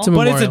 memorial. It's a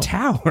But it's a memorial.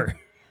 tower.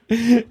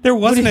 There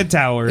wasn't a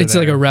tower. It's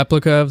there. like a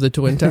replica of the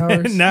Twin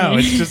Towers. No,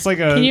 it's just like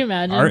a. Can you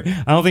imagine?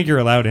 I don't think you're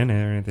allowed in it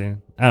or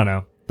anything. I don't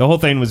know. The whole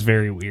thing was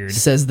very weird.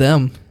 Says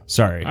them.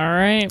 Sorry. All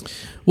right.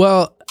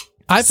 Well,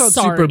 I felt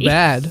super Sorry.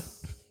 bad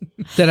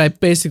that I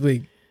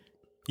basically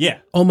Yeah.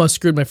 almost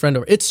screwed my friend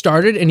over. It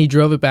started and he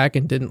drove it back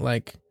and didn't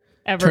like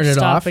Ever turn it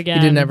stop off. again.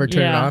 He didn't ever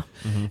turn it Yeah. off.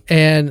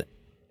 And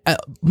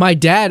my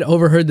dad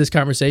overheard this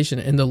conversation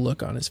and the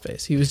look on his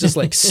face. He was just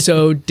like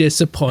so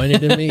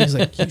disappointed in me. He's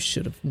like, "You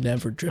should have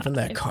never driven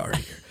that car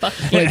here."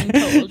 Fucking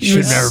told You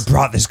you. should never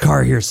brought this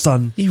car here,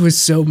 son. He was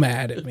so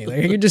mad at me.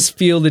 Like I could just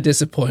feel the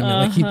disappointment.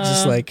 Like he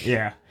just like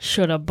Yeah.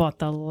 Should have bought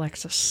the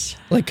Lexus.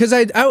 because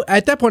I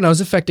at that point I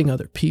was affecting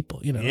other people.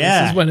 This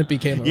Yeah. is when it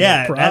became a real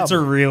Yeah, problem. that's a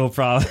real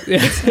problem.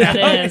 It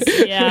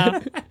is. Yeah.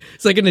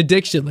 It's like an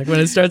addiction. Like when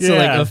it starts to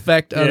like Yeah.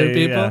 affect Yeah, other yeah,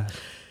 people. yeah.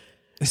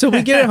 So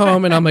we get it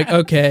home and I'm like,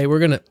 okay, we're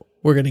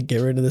gonna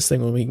get rid of this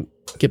thing when we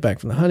get back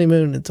from the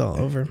honeymoon. It's all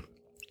over.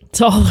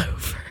 It's all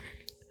over.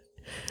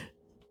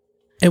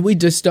 And we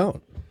just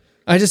don't.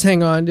 I just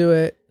hang on to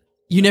it.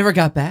 You never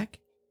got back?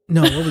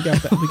 No, well, we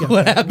got back. We got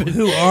What back. happened?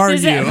 Who are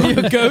Is you?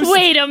 it-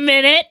 Wait a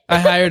minute. I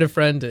hired a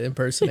friend to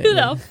impersonate Who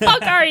me. the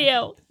fuck are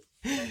you?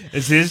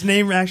 Is his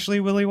name actually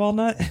Willie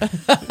Walnut?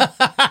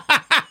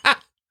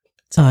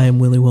 I am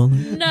Willie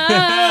Walnut.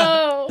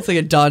 No. It's like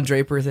a Don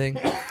Draper thing.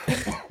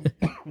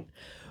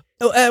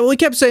 We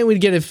kept saying we'd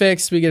get it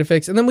fixed,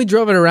 and then we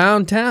drove it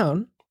around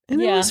town,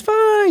 and it Yeah. was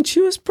fine. She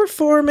was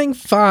performing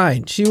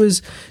fine. She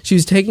was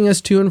taking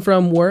us to and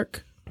from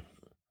work,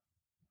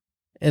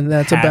 and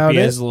that's Happy about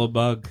as it. a little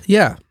bug.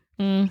 Yeah.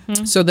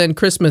 Mm-hmm. So then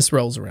Christmas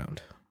rolls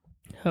around.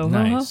 Ho, ho,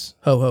 Nice.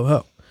 Ho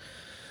ho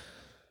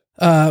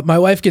ho. My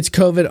wife gets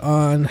COVID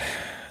on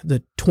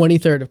the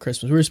 23rd of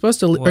Christmas. We were supposed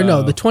to, or no,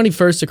 Whoa. the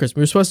 21st of Christmas.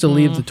 We were supposed to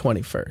leave the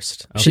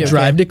 21st. She Okay.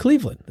 drive to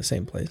Cleveland, the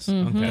same place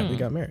Mm-hmm. Okay. that we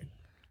got married.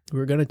 We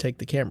were going to take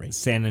the Camry.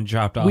 Santa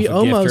dropped off We a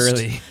almost, gift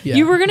early. yeah,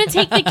 You were gonna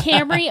take the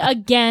Camry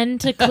again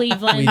to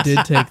Cleveland. we did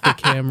take the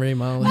Camry,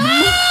 Molly.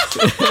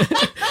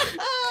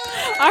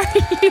 Are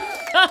you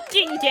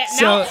fucking kidding?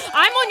 So- No,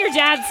 I'm on your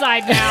dad's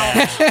side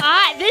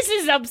now. This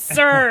is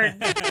absurd.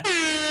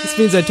 This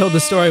means I told the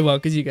story well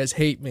because you guys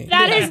hate me.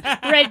 That is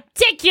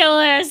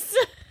ridiculous.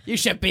 You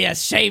should be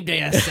ashamed of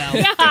yourself.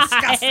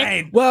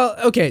 God. Well,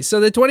 okay, so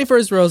the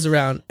 21st rolls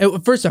around.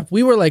 First off,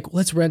 we were like,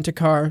 let's rent a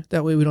car.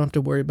 That way we don't have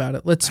to worry about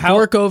it. Let's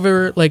fork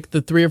over like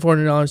the $300 or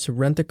 $400 to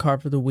rent a car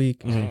for the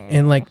week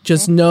and like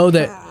just know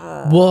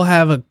that we'll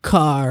have a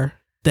car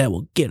that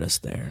will get us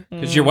there.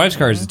 Because your wife's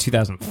car is a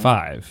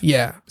 2005.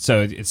 Yeah.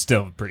 So it's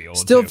still pretty old.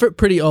 Still too.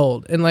 pretty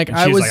old. And like And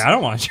I she was like, I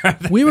don't want to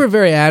drive that. we were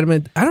very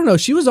adamant. I don't know.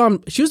 She was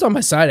on my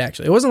side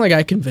actually. It wasn't like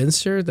I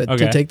convinced her that to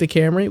Okay. take the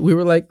Camry. We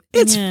were like,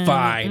 it's Yeah.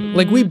 fine.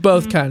 Like we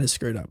both kind of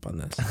screwed up on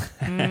this.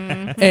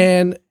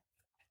 And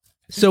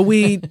so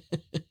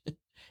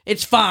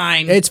It's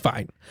fine. it's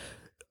fine.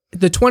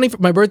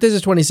 My birthday's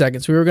the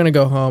 22nd, so we were gonna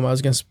go home. I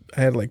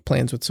had like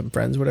plans with some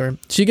friends, whatever.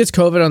 She gets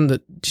COVID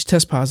she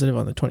tests positive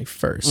on the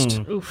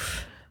 21st.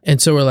 Oof. And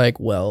so we're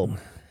like, well,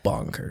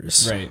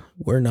 bonkers. Right.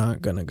 We're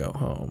not gonna go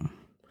home.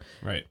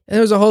 Right. And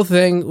there was a whole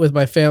thing with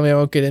my family. I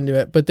won't get into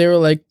it, but they were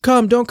like,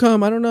 come, don't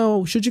come. I don't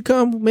know. Should you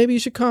come? Maybe you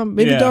should come.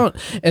 Maybe Yeah. don't.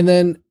 And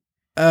then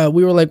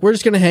we were like, we're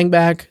just going to hang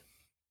back,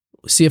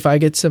 see if I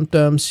get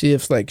symptoms, see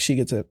if like she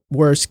gets it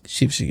worse,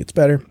 see if she gets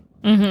better.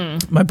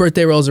 Mm-hmm. My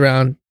birthday rolls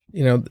around.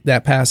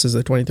 That passes.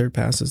 The 23rd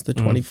passes. The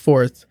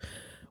 24th.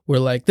 We're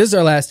like, this is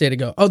our last day to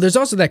go. Oh, there's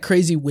also that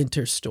crazy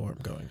winter storm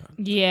going on.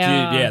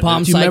 Yeah. Dude, yeah.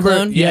 Bomb Do you remember?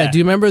 cyclone? Yeah. Yeah. Do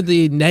you remember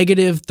the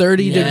negative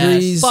 30 Yes.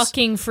 degrees?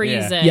 Fucking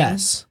freezing.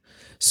 Yes.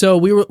 So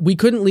we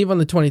couldn't leave on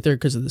the 23rd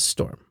because of the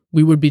storm.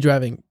 We would be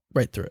driving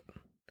right through it.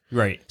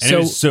 Right. And So- it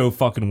was so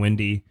fucking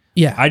windy.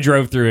 Yeah. I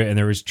drove through it and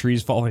there was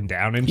trees falling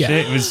down and Yeah.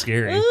 shit. It was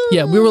scary.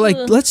 Yeah, we were like,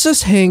 let's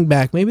just hang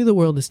back. Maybe the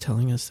world is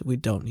telling us that we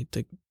don't need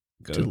to.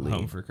 Go To home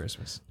leave. for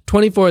Christmas.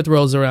 24th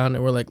rolls around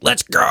and we're like,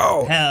 let's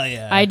go. Hell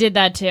yeah. I did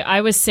that too.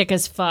 I was sick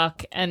as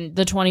fuck, and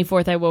the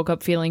 24th I woke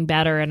up feeling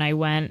better, and I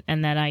went,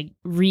 and then I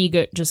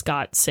just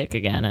got sick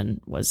again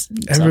and was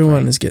Everyone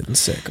suffering. is getting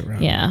sick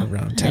around, Yeah.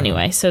 around town.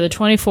 Anyway, so the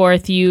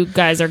 24th, you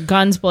guys are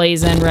guns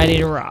blazing, ready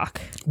to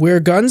rock. We're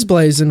guns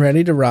blazing,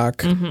 ready to rock.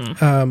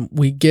 Mm-hmm.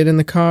 We get in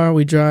the car,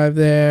 we drive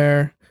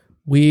there.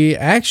 We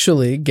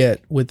actually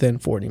get within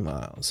 40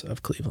 miles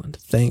of Cleveland.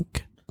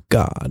 Thank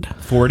God.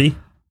 40?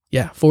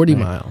 Yeah, 40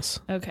 Right.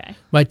 miles. Okay.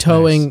 My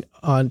towing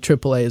on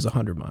AAA is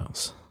 100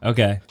 miles.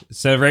 Okay.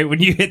 So right when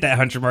you hit that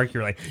 100 mark,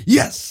 you're like,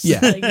 yes. Yeah.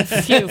 Like,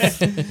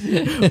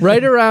 phew.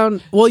 Right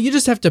around, well, you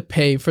just have to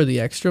pay for the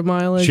extra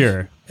mileage.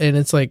 Sure. And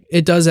it's like,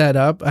 it does add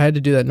up. I had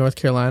to do that in North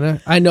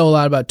Carolina. I know a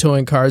lot about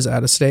towing cars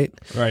out of state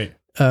Right.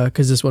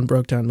 because this one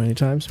broke down many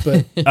times.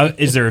 But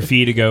Is there a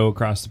fee to go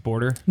across the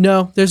border?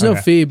 no, there's no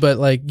Okay. fee. But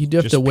like, you do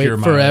have Just to wait pure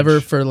forever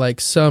mileage. for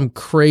like some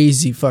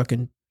crazy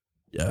fucking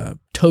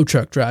tow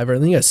truck driver.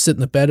 And then you got to sit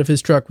in the bed of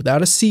his truck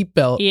without a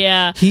seatbelt.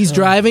 Yeah. He's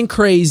driving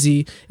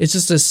crazy. It's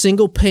just a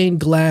single pane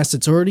glass.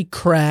 It's already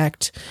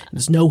cracked.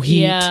 There's no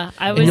heat. Yeah,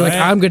 I And you're was.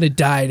 like, I'm going to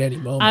die at any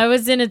moment. I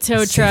was in a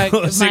tow truck.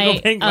 A single My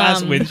pane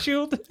glass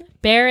windshield?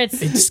 Barrett's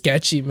It's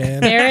sketchy,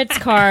 man. Barrett's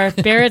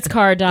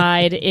car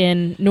died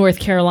in North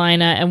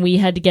Carolina, and we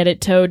had to get it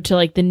towed to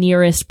like the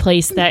nearest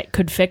place that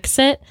could fix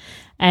it.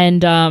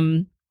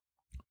 And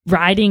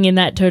riding in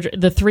that tow truck,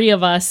 the three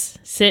of us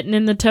sitting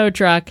in the tow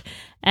truck,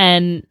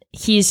 and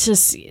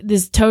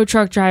this tow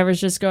truck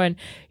driver's just going,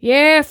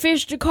 yeah,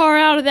 fished a car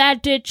out of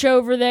that ditch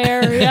over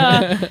there.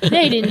 Yeah,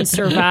 they didn't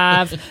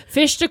survive.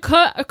 Fished a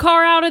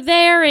car out of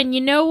there, and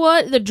you know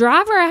what? The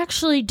driver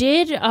actually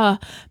did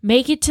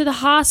make it to the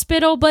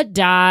hospital, but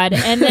died.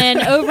 And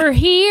then over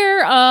here,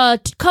 a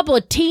couple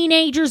of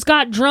teenagers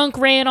got drunk,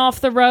 ran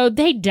off the road.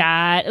 They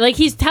died. Like,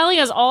 he's telling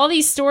us all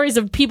these stories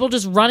of people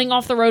just running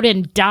off the road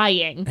and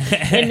dying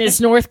in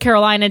this North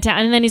Carolina town.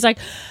 And then he's like,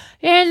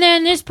 and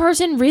then this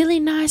person, really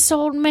nice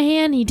old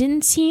man, he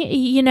didn't see,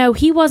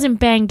 he wasn't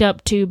banged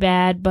up too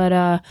bad,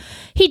 but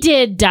he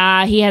did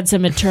die. He had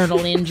some internal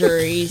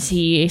injuries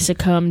he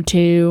succumbed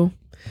to.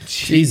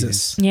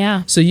 Jesus.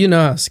 Yeah. So you know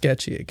how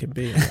sketchy it can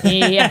be.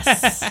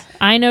 Yes.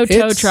 I know tow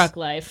It's- truck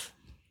life.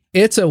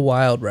 It's a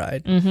wild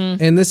ride.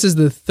 Mm-hmm. And this is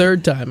the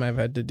third time I've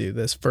had to do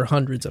this for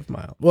hundreds of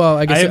miles. Well,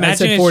 I guess I I imagine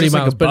said it's 40 just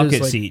miles, like a but bucket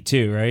it's like, seat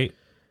too, right?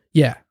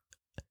 yeah.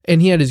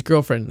 And he had his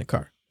girlfriend in the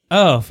car.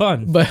 Oh,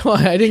 fun. But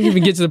I didn't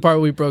even get to the part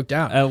where we broke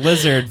down. A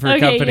lizard for Okay,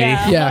 company.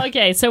 Yeah.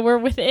 Okay, so we're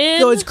within.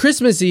 So it's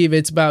Christmas Eve.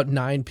 It's about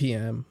 9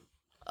 p.m.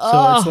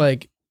 So it's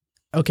like,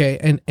 okay,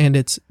 and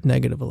it's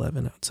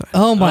 -11 outside.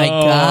 Oh my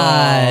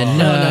God!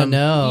 No,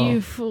 no, You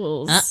no.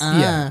 fools.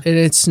 Yeah, and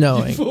it's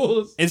snowing.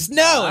 It's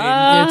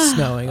snowing. It's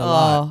snowing a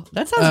lot. Oh,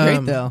 that sounds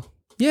great though.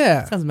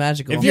 Yeah. Sounds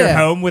magical. if you're Yeah.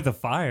 home with a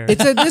fire.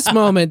 It's at this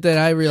moment that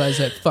I realized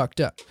I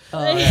fucked up.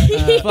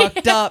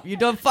 Fucked up. You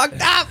done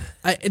fucked up.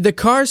 The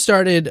car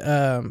started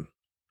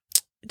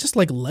just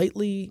like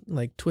lightly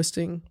like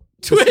twisting.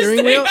 The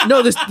steering wheel?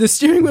 No, the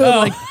steering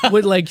wheel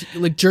would like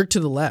jerk to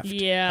the left.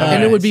 Yeah.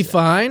 And it would be Alright.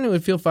 fine. It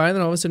would feel fine.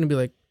 Then all of a sudden it'd be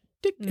like,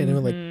 tick, and it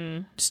would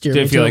like steer Did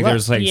me it feel to like the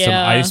there's left. like some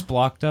Yeah. ice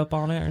blocked up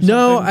on it or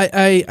No, something?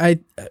 I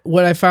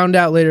what I found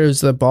out later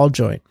was the ball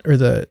joint or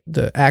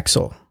the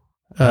axle.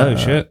 Oh,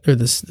 shit. Or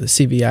the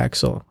CV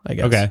axle, I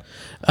guess. Okay.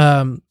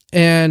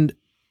 And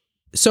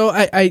so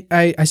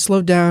I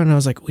slowed down and I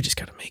was like, we just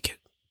gotta make it.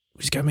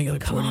 We just gotta make it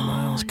like 40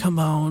 miles. Come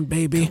on,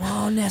 baby. Come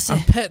on, Nessie.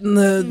 I'm petting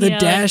the Yeah.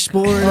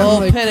 dashboard. Oh,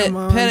 I'm like, pet it, come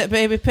on. pet it,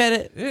 baby,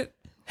 pet it.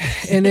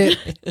 And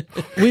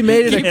we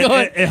made it. Keep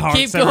going, it honks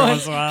keep every going,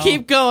 once in a while.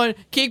 keep going,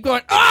 keep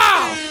going.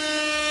 Oh!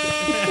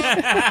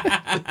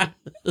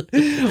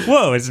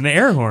 Whoa, it's an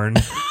air horn.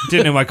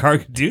 Didn't know my car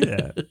could do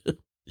that.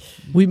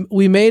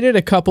 We made it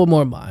a couple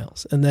more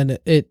miles, and then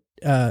it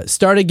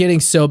started getting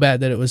so bad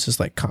that it was just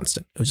like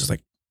constant. It was just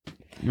like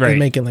Right.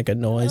 making like a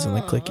noise and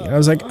like clicking. I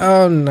was like,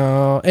 oh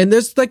no! And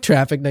there's like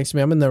traffic next to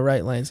me. I'm in the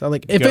right lane, so I'm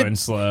like, Going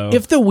slow.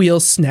 if the wheel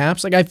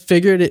snaps, like I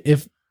figured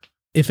if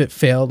it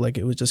failed, like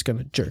it was just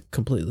gonna jerk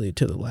completely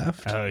to the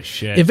left. Oh,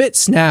 shit. If it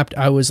snapped,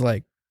 I was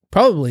like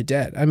probably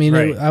dead. I mean,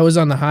 Right. I was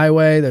on the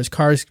highway. There's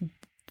cars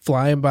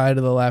flying by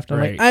to the left. I'm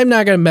Right. like, I'm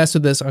not gonna mess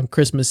with this on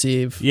Christmas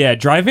Eve. Yeah,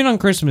 driving on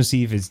Christmas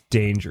Eve is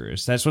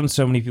dangerous. That's when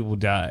so many people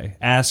die.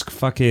 Ask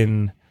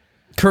fucking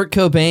Kurt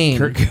Cobain.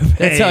 Kurt Cobain.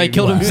 That's how he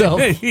killed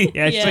himself. He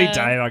actually Yeah.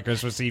 died on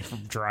Christmas Eve from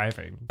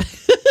driving. I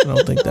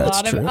don't think a that's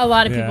lot true. of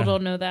people Yeah.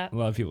 don't know that. A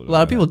lot of people. A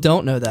lot of people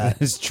don't know that.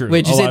 It's true.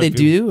 Wait, did you A say lot they of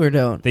people- do or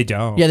don't? They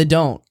don't. Yeah, they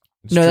don't.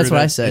 It's No, true that's what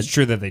that- I said. It's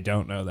true that they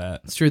don't know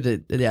that. It's true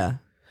that, yeah.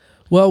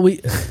 Well,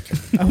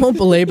 I won't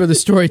belabor the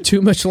story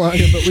too much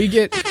longer, but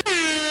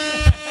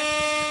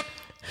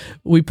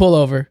we pull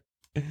over,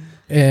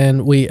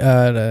 and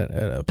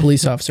a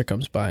police officer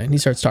comes by, and he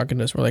starts talking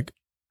to us. We're like,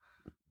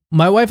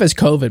 my wife has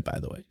COVID, by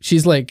the way.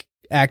 She's like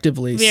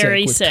actively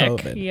Very sick sick.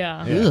 with COVID.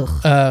 Yeah.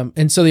 Ugh.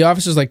 And so the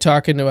officer's like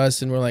talking to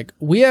us, and we're like,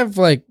 we have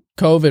like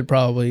COVID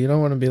probably. You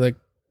don't want to be like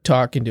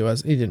talking to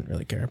us. He didn't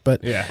really care,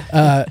 but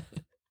Yeah.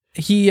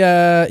 he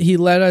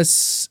let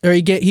us, or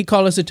he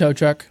called us a tow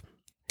truck.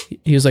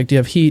 He was like, do you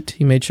have heat?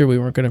 He made sure we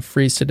weren't going to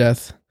freeze to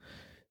death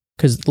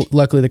because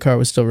luckily the car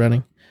was still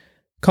running.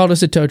 Called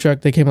us a tow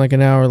truck. They came like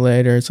an hour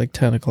later. It's like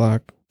 10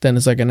 o'clock. Then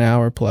it's like an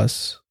hour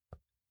plus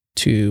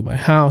to my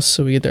house.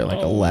 So we get there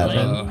like 11.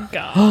 Oh,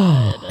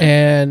 God.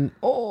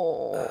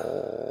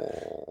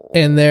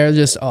 And they're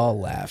just all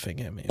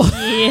laughing at me.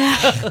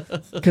 Yeah.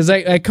 Because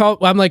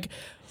I'm like,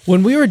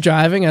 when we were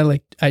driving,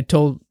 I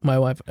told my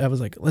wife, I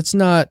was like, let's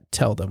not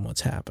tell them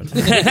what's happening.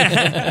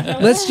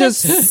 let's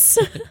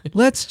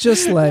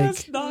just like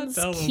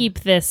Keep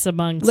this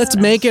amongst let's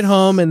us. make it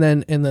home and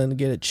then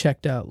get it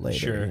checked out later.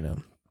 Sure. You know,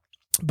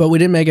 but we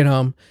didn't make it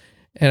home,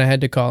 and I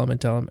had to call them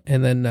and tell them,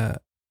 and then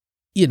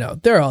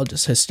they're all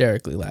just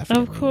hysterically laughing.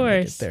 Of at me when I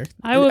get course. there.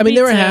 I would mean, be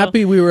they were too.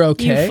 happy we were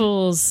okay, You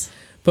fools.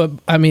 but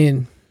I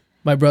mean.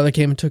 My brother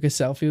came and took a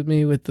selfie with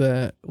me with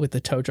the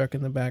tow truck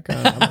in the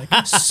background. I'm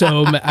like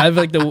so mad. I'm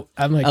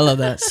like I love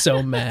that.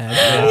 so mad.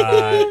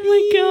 Oh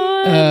my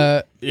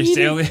God.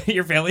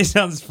 Your family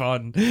sounds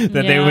fun. That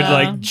they would Yeah.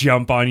 like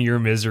jump on your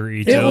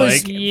misery to It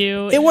was- like.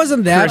 It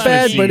wasn't that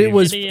Christmas bad, but Eve.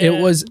 it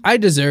was. I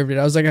deserved it.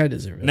 I was like, I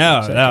deserve it.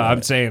 No, So I no, did I'm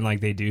it. saying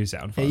like they do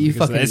sound fun. Hey, you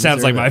because fucking it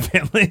sounds like deserve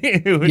my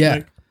family. who would,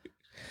 Yeah.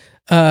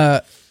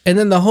 like- And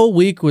then the whole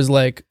week was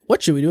like,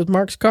 what should we do with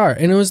Mark's car?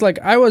 And it was like,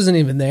 I wasn't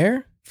even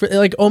there for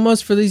like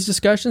almost for these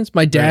discussions.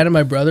 My dad Right. and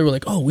my brother were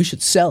like, oh, we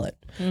should sell it.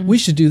 We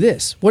should do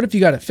this. What if you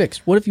got it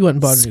fixed? What if you went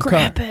and bought a new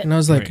Scrap car? it. And I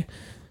was like, Right.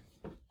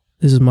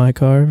 this is my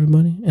car,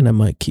 everybody, and I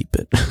might keep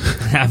it.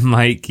 I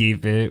might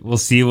keep it. We'll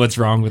see what's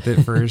wrong with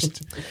it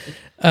first.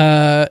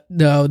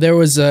 No, there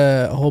was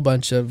a whole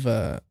bunch of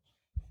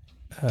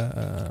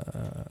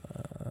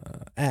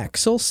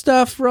axle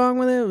stuff wrong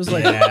with it. It was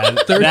like Yeah,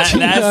 that's the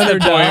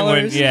point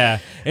when, $1,300. yeah,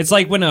 it's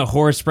like when a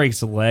horse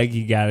breaks a leg,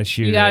 you gotta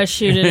shoot. You gotta it.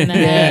 shoot it in the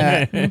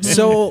head. Yeah.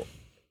 So,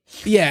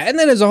 yeah, and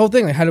then there's a whole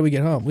thing like, how do we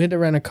get home? We had to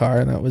rent a car,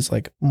 and that was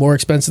like more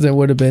expensive than it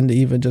would have been to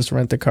even just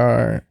rent the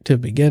car to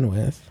begin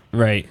with.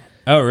 Right.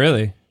 Oh,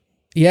 really?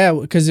 Yeah,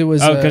 because it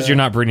was. Oh, because you're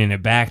not bringing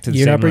it back to the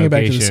you're same not bringing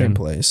location. it back to the same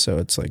place, so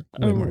it's like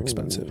way more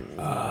expensive.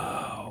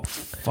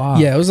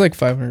 Fuck. Yeah, it was like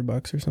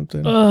 $500 or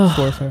something, Ugh.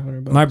 $400 or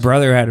 $500. My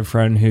brother had a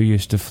friend who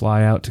used to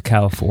fly out to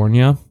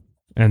California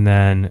and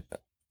then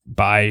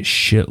buy a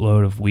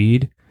shitload of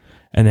weed.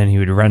 And then he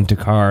would rent a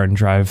car and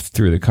drive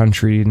through the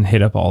country and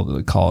hit up all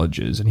the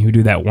colleges. And he would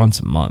do that once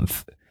a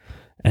month.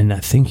 And I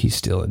think he's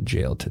still in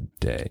jail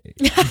today.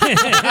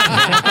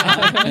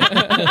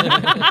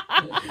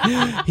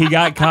 He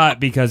got caught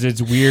because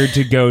it's weird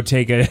to go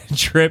take a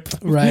trip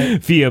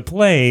via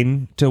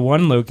plane to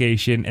one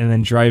location and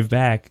then drive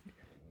back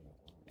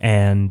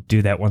and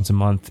do that once a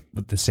month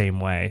with the same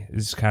way.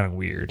 It's kind of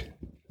weird.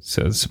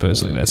 So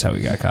supposedly that's how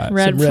he got caught.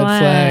 Red Some red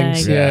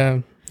flag.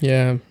 flags.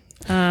 Yeah.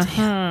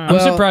 I'm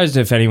surprised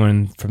if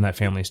anyone from that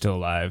family is still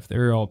alive.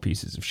 They're all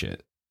pieces of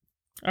shit.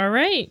 All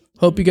right.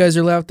 Hope you guys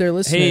are out there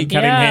listening. Hey,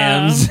 cutting Yeah.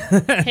 hands.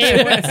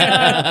 Hey, what's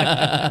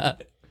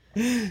up?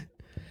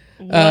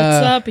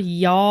 What's up,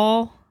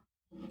 y'all?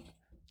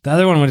 The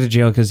other one went to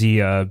jail because he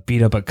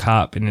beat up a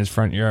cop in his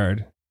front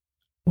yard.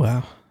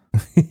 Wow.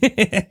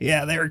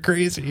 Yeah, they were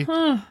crazy.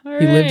 Huh, all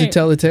He lived to right.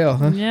 tell the tale,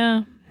 huh?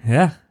 Yeah.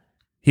 Yeah.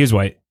 He was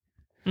white.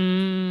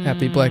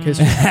 Happy Black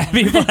History.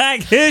 Happy Black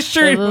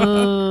History Month.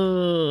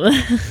 Ooh.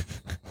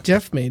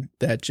 Jeff made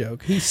that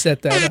joke. He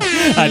set that up.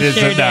 I just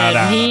Sure said no, did.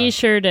 no, He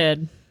sure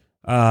did.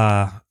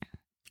 no.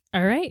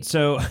 All right.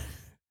 So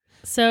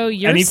So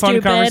you're any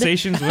stupid. fun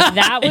conversations with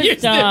That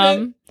was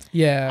dumb.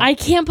 Yeah. I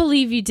can't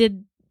believe you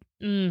did.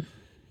 yeah.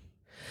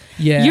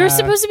 You're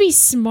supposed to be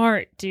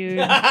smart, dude.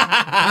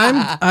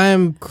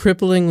 I'm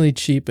cripplingly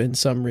cheap in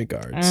some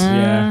regards.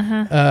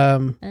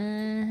 Uh-huh.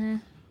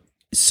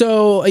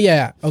 So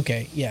yeah,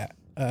 okay, yeah.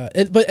 But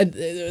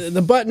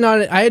the button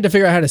on it, I had to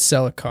figure out how to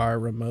sell a car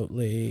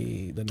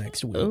remotely the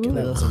next week, and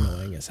that was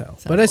annoying as hell.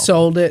 But I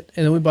sold it,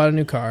 and then we bought a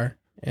new car,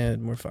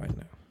 and we're fine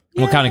now.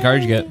 What kind of car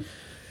did you get?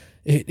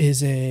 It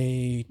is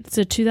a It's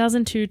a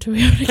 2002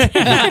 Toyota.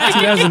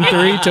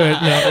 2003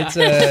 Toyota. No, it's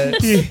a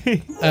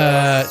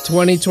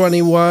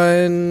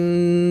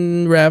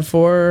 2021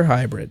 RAV4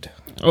 hybrid.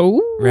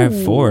 Oh.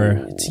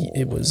 RAV4.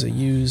 It was a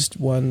used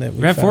one that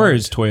we RAV4 found.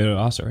 is Toyota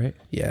also, right?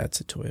 Yeah, it's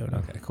a Toyota.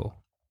 Okay, cool.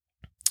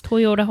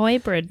 Toyota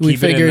hybrid. We Keep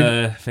figured, it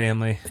in the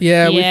family.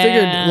 yeah, we Yeah.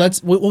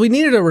 figured we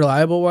needed a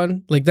reliable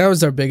one. Like that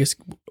was our biggest.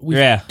 We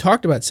Yeah.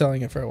 talked about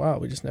selling it for a while.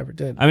 We just never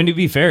did. I mean, to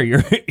be fair,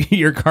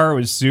 your car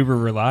was super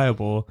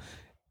reliable.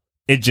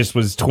 It just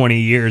was 20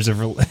 years of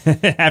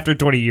after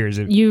 20 years,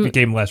 it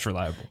became less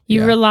reliable.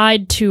 You Yeah.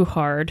 relied too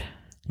hard.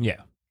 Yeah.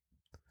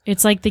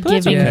 It's like the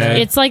that's giving.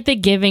 okay. It's like the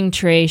giving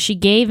tray. She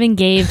gave and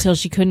gave till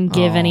she couldn't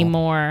give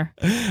anymore.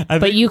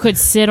 But you could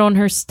sit on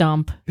her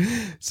stump.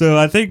 So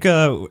I think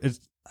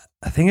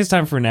it's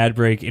time for an ad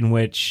break in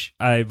which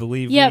I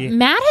believe. Yeah,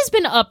 Matt has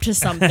been up to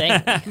something.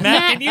 Matt,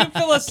 can you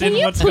fill us Can in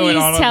you what's going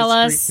on? please tell the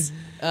us? screen?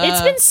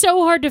 It's been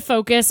so hard to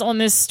focus on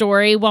this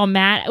story while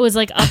Matt was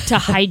like up to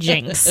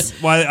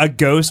hijinks. Why a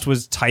ghost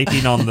was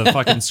typing on the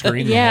fucking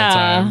screen the whole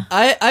Yeah.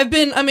 time.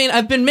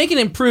 I've been making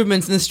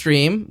improvements in the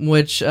stream,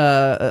 which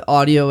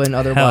audio and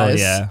otherwise.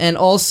 yeah. And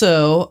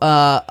also,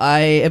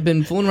 I have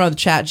been fooling around with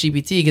Chat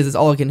GPT because it's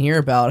all I can hear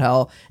about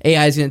how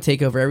AI is going to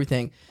take over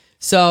everything.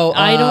 So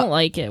I don't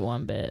like it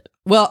one bit.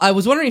 Well, I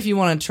was wondering if you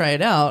want to try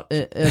it out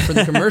for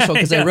the commercial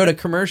because I wrote a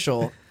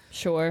commercial.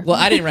 Sure. Well,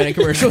 I didn't write a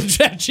commercial.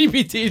 Chat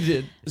GPT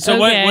did. So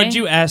Okay. what'd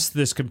you ask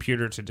this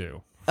computer to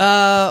do?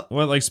 What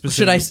like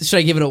Should I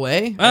specific? give it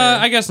away?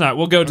 I guess not.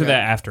 We'll go to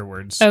that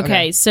afterwards.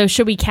 Okay, so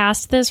should we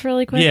cast this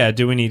really quick? Yeah.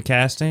 Do we need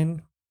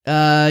casting?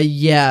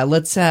 Yeah.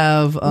 Let's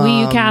have. Will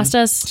you cast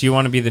us? Do you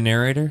want to be the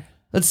narrator?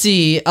 Let's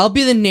see. I'll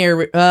be the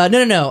narrator.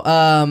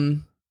 No.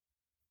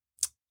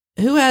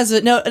 Who has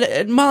it? No,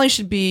 Molly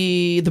should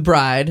be the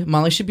bride.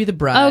 Molly should be the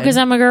bride. Oh, because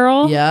I'm a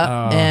girl?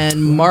 Yeah. Oh.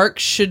 And Mark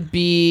should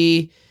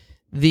be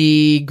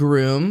the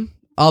groom.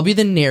 I'll be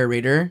the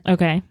narrator.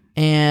 Okay.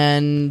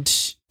 And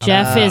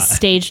Jeff is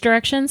stage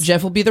directions?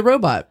 Jeff will be the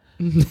robot.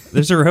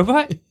 There's a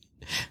robot?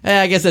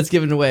 I guess that's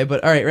given away,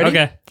 but all right, ready?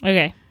 Okay.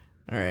 Okay.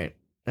 All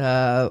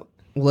right.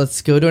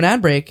 Let's go to an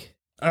ad break.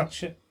 Oh,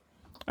 shit.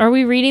 Are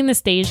we reading the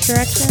stage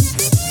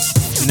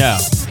directions? No.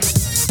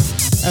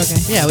 Okay.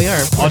 Yeah, we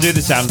are. I'll do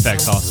the sound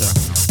effects also.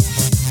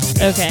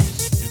 Okay.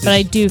 But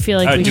I do feel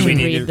like Oh, we do should we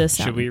need read to- the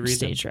should sound we read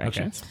stage them?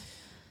 directions.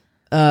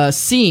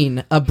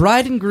 Scene. A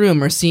bride and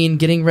groom are seen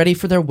getting ready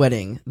for their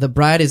wedding. The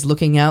bride is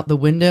looking out the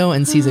window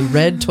and sees a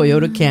red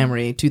Toyota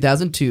Camry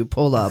 2002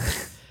 pull up.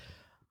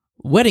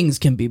 Weddings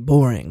can be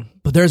boring,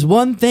 but there's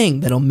one thing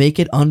that'll make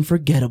it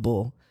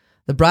unforgettable.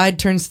 The bride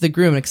turns to the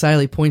groom and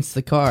excitedly points to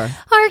the car.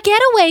 Our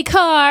getaway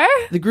car.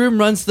 The groom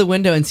runs to the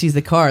window and sees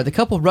the car. The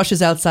couple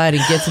rushes outside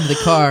and gets into the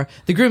car.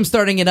 The groom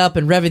starting it up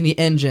and revving the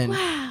engine.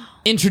 Wow.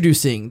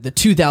 Introducing the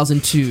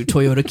 2002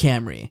 Toyota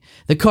Camry,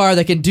 the car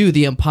that can do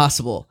the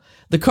impossible.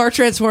 The car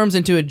transforms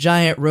into a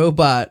giant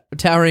robot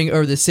towering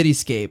over the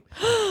cityscape.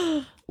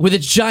 With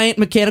its giant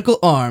mechanical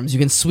arms, you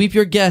can sweep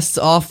your guests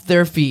off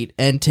their feet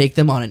and take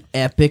them on an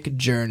epic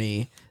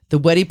journey. The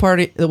wedding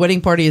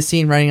party is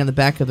seen riding on the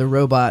back of the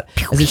robot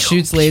as it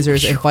shoots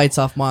lasers and fights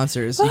off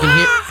monsters.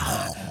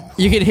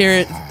 You can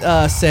hear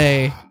it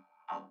say,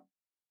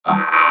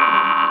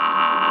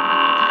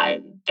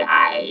 I'm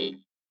dying.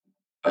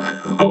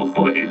 Oh,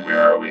 wait,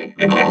 where are we?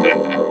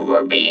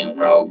 We're being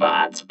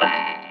robots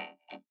back.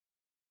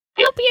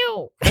 Pew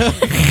pew.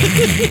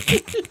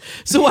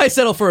 so why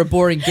settle for a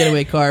boring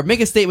getaway car?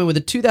 Make a statement with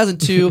a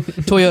 2002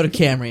 Toyota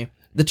Camry.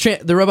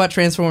 The robot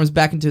transforms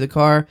back into the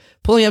car,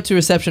 pulling up to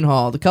reception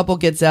hall. The couple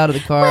gets out of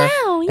the car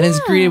and is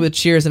greeted with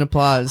cheers and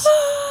applause.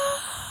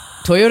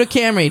 Toyota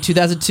Camry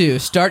 2002.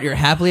 Start your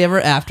happily ever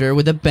after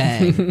with a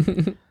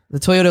bang. The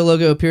Toyota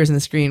logo appears on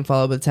the screen,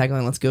 followed by the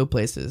tagline, "Let's go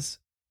places."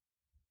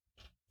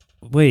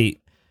 Wait.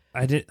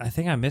 I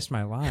think I missed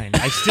my line.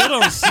 I still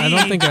don't see. I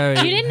don't think I.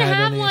 You didn't had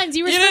have any. lines.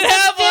 You were supposed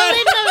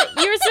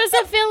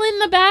to fill in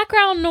the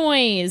background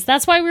noise.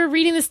 That's why we were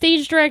reading the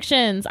stage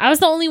directions. I was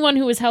the only one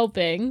who was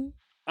helping.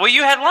 Well,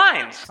 you had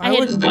lines. I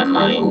had One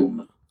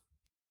line.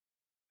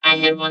 I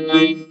had one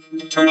line.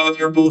 Turn off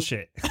your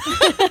bullshit.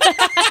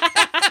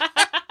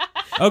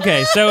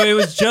 Okay, so it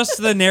was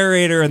just the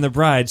narrator and the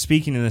bride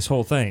speaking in this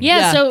whole thing.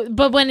 Yeah, so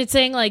but when it's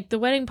saying like the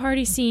wedding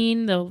party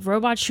scene, the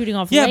robot shooting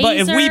off lasers, but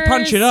if we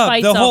punch it up,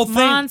 fights the whole off thing,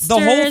 monsters, the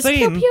whole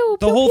thing, pew, pew,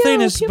 the pew, whole thing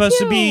pew, is pew, supposed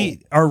to pew.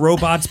 be are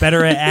robots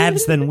better at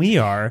ads than we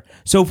are.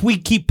 So if we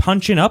keep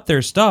punching up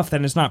their stuff,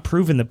 then it's not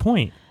proving the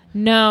point.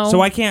 No,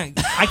 So I can't.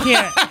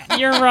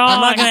 you're wrong.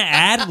 I'm not going to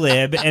ad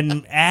lib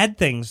and add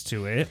things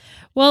to it.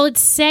 Well,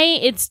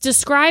 it's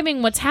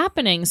describing what's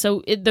happening,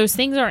 so those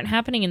things aren't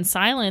happening in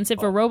silence.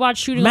 If a robot's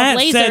shooting Matt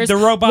off said lasers, the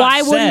robot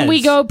why wouldn't we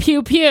says. go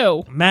pew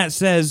pew? Matt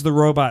says the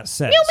robot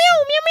says, Meow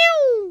meow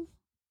meow meow.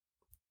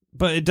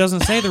 but it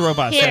doesn't say the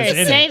robot Here, says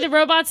in say it. the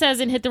robot says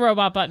and hit the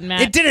robot button,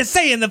 Matt. It didn't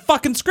say in the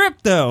fucking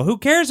script though. Who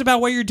cares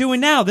about what you're doing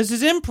now? This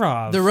is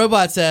improv. The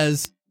robot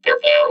says, Pew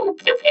pew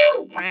pew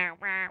pew.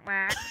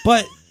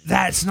 But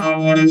that's not.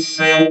 What it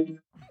said.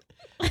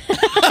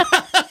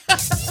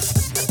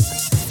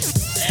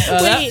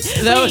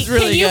 that was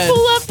really Can you good.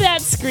 pull up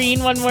that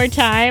screen one more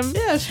time?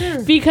 Yeah,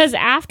 sure. Because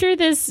after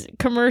this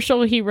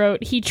commercial he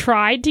wrote, he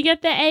tried to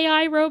get the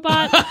AI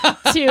robot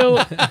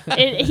to.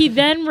 He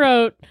then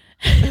wrote,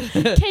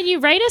 "Can you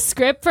write a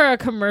script for a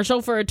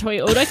commercial for a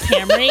Toyota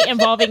Camry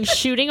involving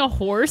shooting a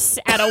horse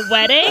at a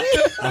wedding?"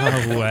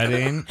 A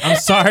wedding. I'm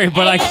sorry,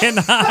 but I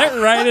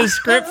cannot write a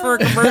script for a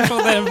commercial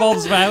that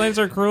involves violence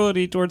or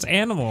cruelty towards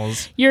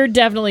animals. You're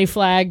definitely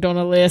flagged on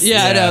a list.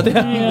 Yeah, I know.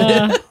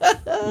 Yeah.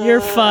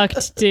 You're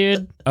fucked,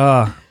 dude.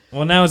 Well,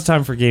 now it's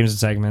time for games and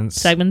segments.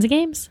 Segments of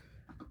games.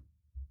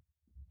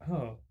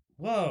 Oh,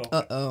 whoa!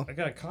 Uh-oh. I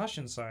got a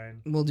caution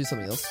sign. We'll do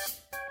something else.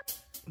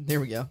 There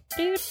we go.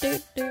 Do, do,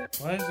 do.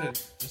 Why is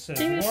it? It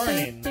says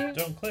warning.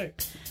 Don't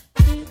click.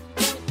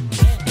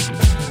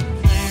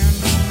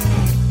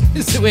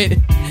 Wait,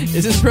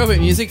 is this appropriate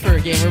music for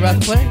a game we're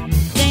about to play?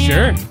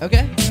 Sure.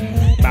 Okay.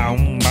 Bow,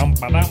 bow,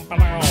 bow, bow,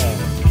 bow.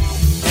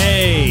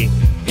 Hey,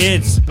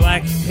 it's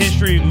Black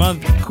History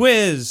Month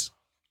quiz.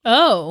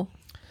 Oh.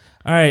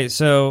 All right,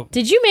 so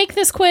Did you make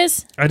this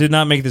quiz? I did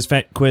not make this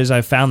quiz.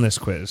 I found this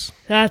quiz.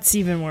 That's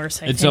even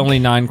worse, I It's think. only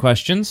 9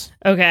 questions.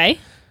 Okay.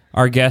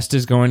 Our guest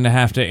is going to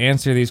have to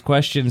answer these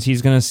questions.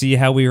 He's going to see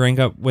how we rank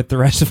up with the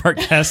rest of our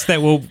guests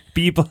that will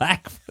be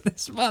black for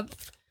this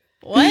month.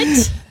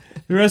 What?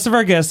 The rest of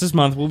our guests this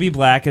month will be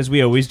black, as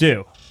we always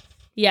do.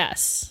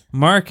 Yes.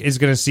 Mark is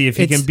going to see if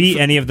he It's can beat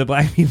any of the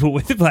black people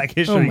with the Black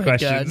History Oh my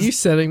questions. god, you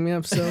setting me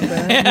up so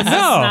bad. It's No,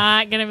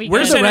 not going to be we're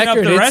good. setting up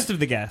record, the it's- rest of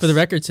the guests. For the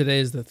record, today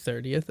is the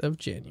 30th of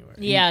January.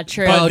 Yeah,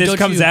 true. But this don't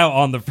comes you- out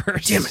on the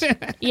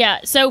 1st. Yeah,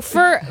 so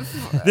for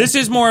This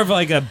is more of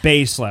like a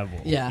base level.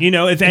 Yeah. You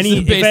know, if It's any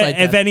the base like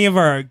if that. any of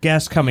our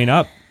guests coming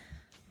up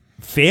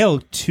fail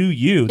to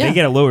you, Yeah. they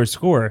get a lower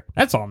score.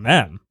 That's on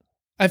them.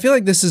 I feel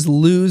like this is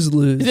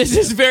lose-lose. This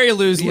is very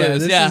lose-lose.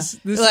 this Yeah. is-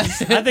 this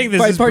is- I think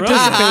this by is brilliant.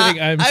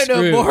 participating, I'm I know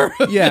screwed. more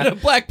Yeah. than a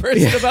black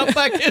person about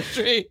black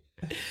history.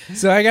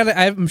 So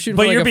I'm shooting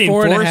But for you're like a being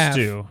 4.5. forced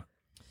to.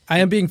 I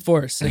am being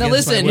forced. Now against my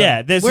listen, will.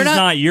 Yeah, this We're is not-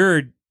 not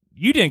your.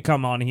 You didn't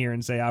come on here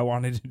and say I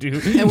wanted to do.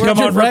 we're- Come you're on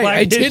for right, Black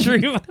I didn't.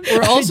 History.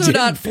 We're also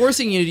not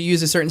forcing you to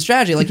use a certain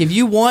strategy. Like if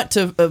you want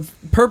to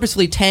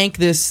purposely tank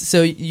this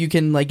so you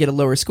can like get a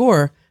lower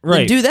score, then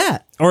Right. do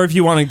that. Or if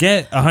you want to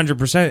get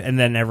 100% and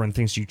then everyone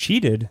thinks you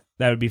cheated,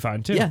 that would be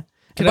fine too. Yeah.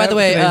 Can By I- the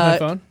way, can I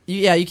use my phone?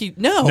 yeah, you can.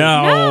 No.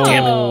 No.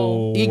 Damn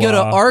it. You can go to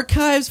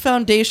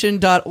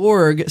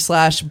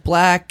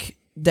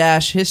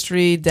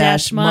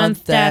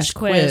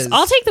archivesfoundation.org/black-history-month-quiz.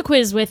 I'll take the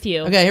quiz with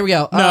you. Okay, here we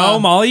go. No,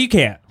 Molly, you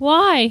can't.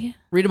 Why?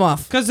 Read them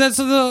off. Because that's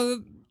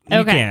the. You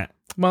Okay. can't.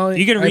 Molly,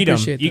 You can I read them.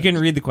 appreciate You that. can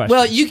read the question.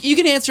 Well, you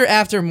can answer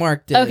after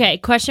Mark did. Okay,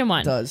 question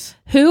 1. Does.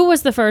 Who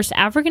was the first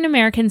African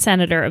American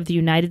senator of the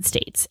United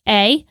States?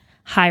 A.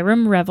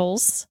 Hiram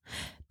Revels.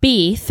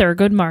 B.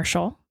 Thurgood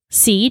Marshall.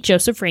 C.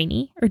 Joseph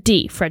Rainey. Or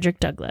D. Frederick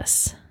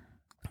Douglass.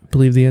 I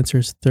believe the answer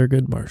is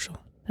Thurgood Marshall.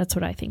 That's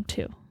what I think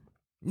too.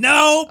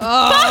 Nope. Wrong.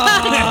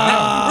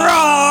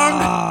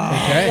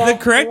 Okay. The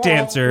correct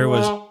answer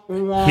was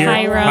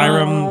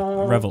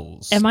Hiram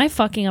Revels. Am I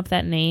fucking up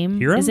that name?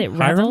 Hiram? Is it Hiram?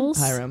 Revels?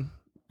 Hiram.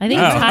 I think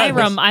Oh. it's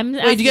Hiram. I'm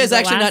Wait, do you guys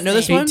actually not know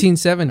this one?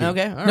 1870.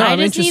 Okay, all right. No, I I'm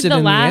just need interested the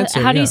in the last.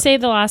 answer. How do you yeah. say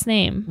the last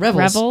name?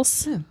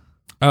 Revels.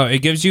 Oh, it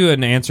gives you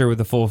an answer with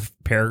a full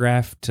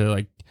paragraph to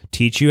like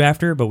teach you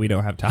after, but we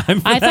don't have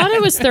time for I that. thought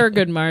it was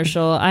Thurgood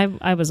Marshall.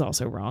 I was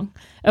also wrong.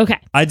 Okay.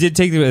 I did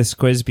take this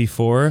quiz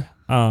before.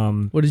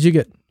 What did you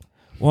get?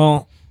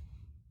 Well,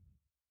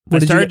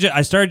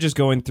 I started just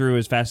going through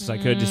as fast as I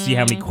could to see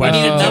how many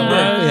questions. need a number.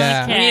 there were.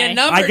 Yeah. We need a Okay.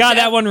 number. I got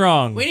Jeff. that one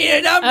wrong. We need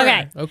a number.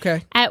 Okay.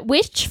 Okay. At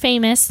which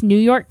famous New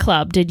York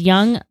club did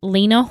young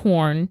Lena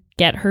Horne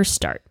get her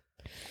start?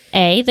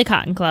 A, the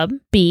Cotton Club,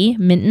 B,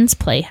 Minton's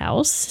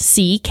Playhouse,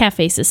 C,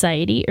 Cafe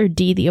Society, or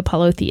D, the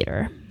Apollo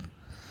Theater?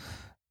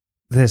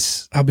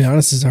 This I'll be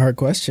honest, it's a hard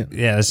question.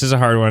 this is a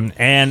hard one,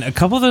 and a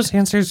couple of those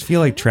answers feel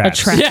like traps.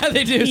 trap. Yeah,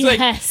 they do. It's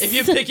Yes. like if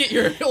you pick it,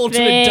 you're an ultimate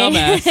They-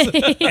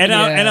 dumbass. And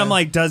Yeah. I'm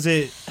like,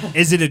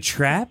 is it a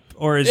trap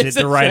or is It's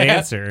it the a right trap.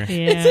 answer? Yeah,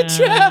 It's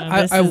a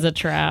trap. This I- is a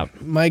trap.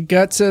 My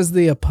gut says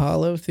the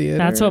Apollo Theater.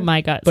 That's what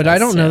my gut But says, I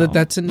don't know too. that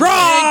that's an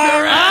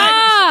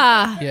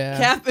Ah! Yeah.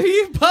 Cafe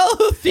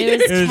Apollo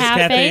Theater. It was It was Cafe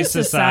Cafe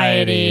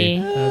Society.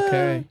 Society.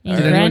 Okay. In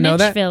Did anyone know Greenwich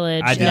that?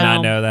 Village. I did No.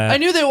 not know that. I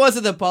knew there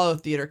wasn't the Apollo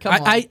Theater. Come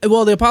on.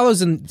 Well, the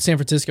Apollo's in San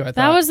Francisco, I thought.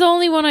 That was the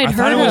only one I'd I heard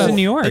thought it was of. in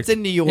New York. It's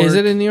in New York. Is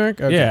it in New York?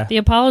 Okay. Yeah. The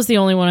Apollo's the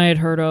only one I had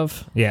heard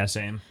of. Yeah,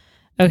 same.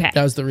 Okay.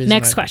 That was the reason.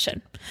 Next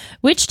question.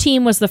 Which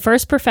team was the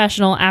first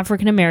professional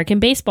African American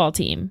baseball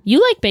team?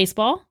 You like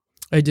baseball.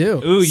 I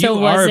do. Ooh, So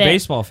you was are a it-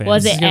 baseball fan.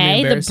 Was This it is gonna be A, the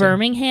embarrassing.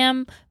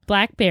 Birmingham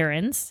Black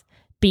Barons,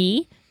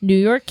 B, New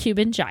York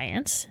Cuban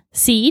Giants,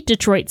 C,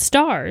 Detroit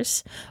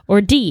Stars, or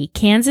D,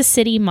 Kansas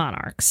City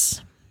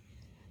Monarchs?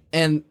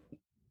 And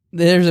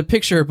there's a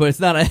picture, but it's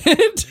not a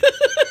hint.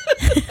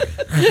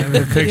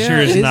 The picture Yeah,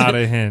 is is not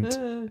it? a hint.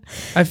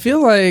 I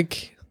feel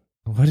like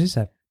What is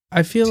that?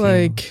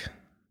 team. Team.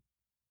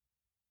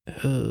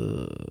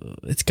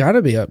 It's got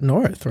to be up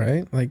north,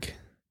 right? Like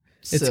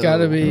it's got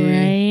to be.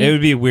 Right? It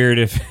would be weird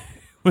if it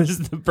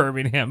was the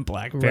Birmingham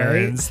Black Right?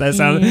 Barons. That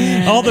sounds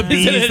Yeah. all the Is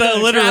B's, it the another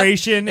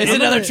alliteration. It's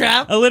another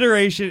trap.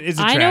 Alliteration is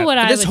a I trap. know what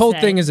I This would whole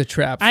say. thing is a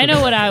trap. I for know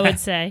me. what I would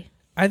say.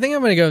 I think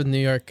I'm gonna go with New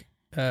York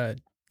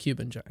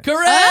Cuban Giants.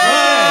 Correct.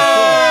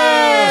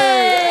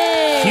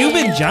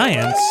 Cuban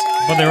Giants,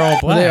 but they're all Were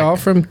black. they all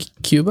from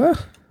Cuba?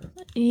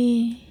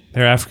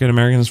 They're African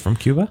Americans from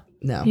Cuba.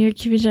 No. New York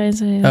Cuban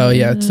Giants. Oh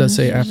yeah, it does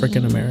say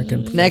African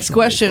American. Next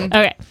question.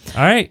 Okay.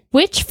 All right.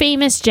 Which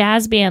famous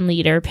jazz band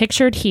leader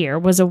pictured here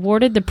was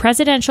awarded the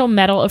Presidential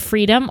Medal of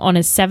Freedom on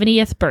his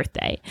 70th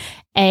birthday?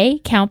 A,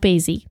 Count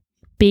Basie,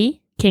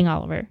 B, King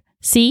Oliver,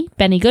 C,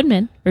 Benny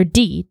Goodman, or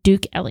D,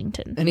 Duke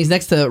Ellington? And he's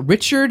next to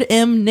Richard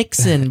M.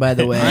 Nixon, by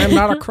the way. I'm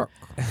not a crook.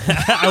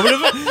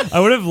 I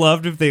would have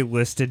loved if they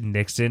listed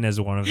Nixon as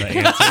one of the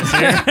answers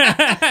here.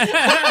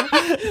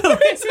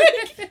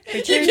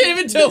 You can't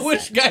even tell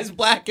which guy's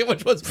black and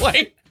which one's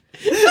white.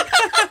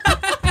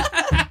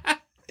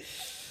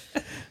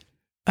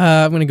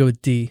 I'm gonna go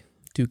with D,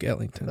 Duke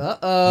Ellington.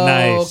 Uh-oh.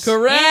 Nice.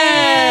 Correct.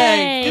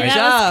 Yay, Good that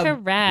job. was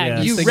correct.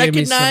 Yeah. You They gave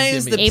me some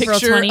recognize the gimmies. April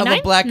picture 29th, of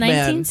a black man.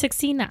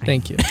 1969.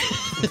 Thank you.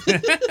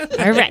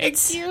 All right.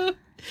 Next.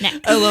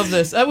 I love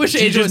this. I wish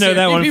Did you Angel just was know here.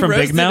 that He'd one be from Big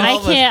roasting Mouth? all I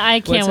of us.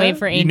 can't What's wait that?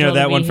 for You Angel know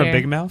that to be one from here.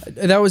 Big Mouth?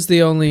 That was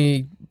the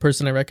only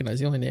person I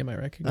recognized. The only name I Oh,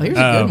 recognized. here's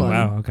a Oh, good one.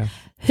 wow. Okay.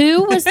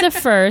 Who was the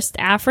first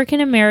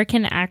African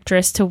American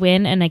actress to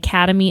win an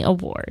Academy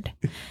Award?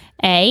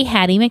 A,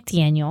 Hattie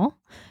McDaniel,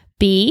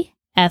 B,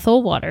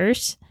 Ethel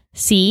Waters,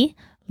 C,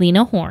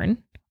 Lena Horne,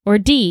 or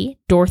D,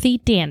 Dorothy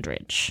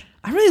Dandridge?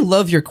 I really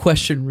love your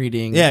question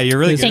reading. Yeah, you're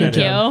really good Thank at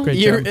it. you. Great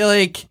You're job.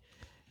 like,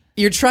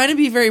 you're trying to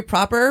be very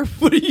proper,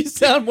 but you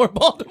sound more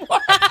Baltimore.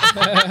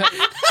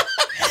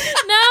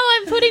 No,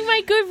 I'm putting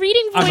my good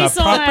reading I'm a voice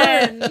proper-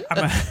 on.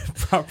 I'm a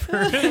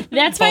proper.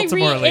 That's my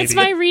Baltimore lady. it's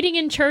my reading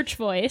in church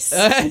voice.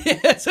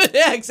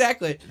 Yeah,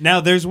 exactly. Now,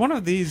 there's one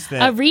of these A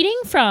that reading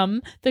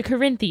from the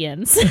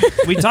Corinthians.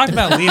 we talked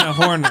about Lena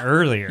Horne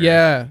earlier.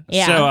 Yeah.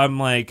 Yeah. So I'm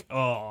like,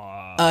 oh.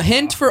 A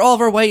hint for all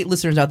of our white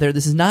listeners out there: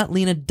 this is not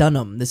Lena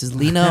Dunham. This is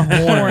Lena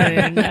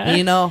Horne.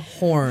 Lena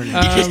Horne.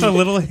 Just a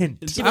little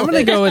hint. I'm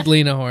gonna go with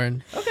Lena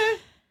Horne.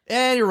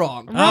 And you're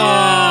wrong.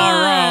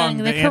 wrong.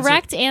 The, The answer-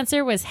 correct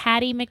answer was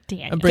Hattie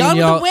McDaniel. I'm bringing Gone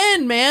with y'all. the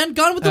wind, man.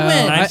 Gone with the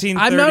wind.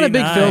 I'm not a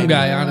big 1939. film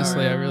guy,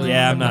 honestly. I really.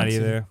 Yeah, I'm not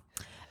either.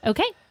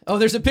 Okay. Oh,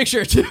 there's a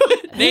picture too.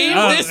 Name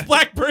Oh. this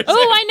black person.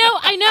 Oh,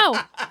 I know.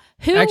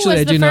 Who Actually, I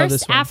was do the know first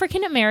this one.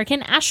 African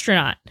American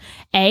astronaut?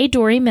 A,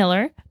 Dory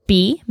Miller,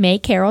 B, May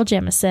Carroll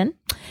Jemison,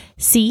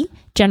 C,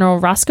 General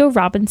Roscoe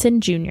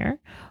Robinson Jr.,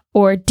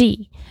 or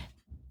D,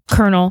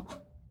 Colonel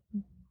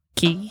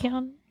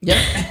Guion? Yep.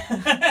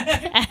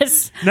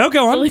 S. No,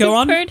 go on. Go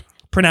on. Bluebird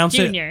Pronounce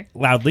Jr. it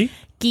loudly.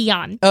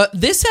 Guion.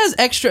 This has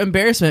extra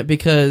embarrassment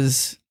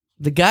because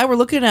the guy we're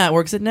looking at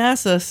works at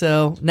NASA.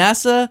 So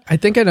NASA I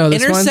think I know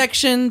this one.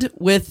 intersectioned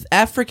with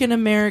African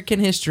American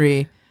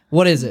history.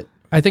 What is it?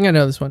 I think I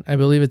know this one. I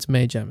believe it's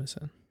Mae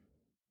Jemison.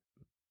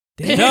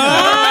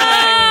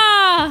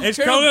 Ah! It's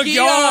Colonel Colonel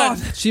Guion.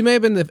 Guion. She may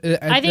have been the.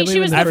 I think she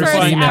believe was in the After first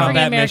flying African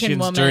combat American missions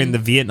woman. during the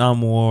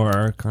Vietnam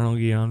War, Colonel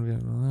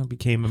Guion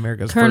became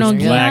America's Colonel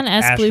first black Guion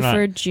S. astronaut.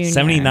 Bluford Jr.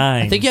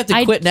 79. I think you have to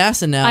I- quit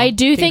NASA now. I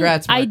do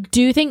Congrats,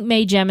 think Mark.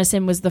 May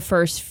Jemison was the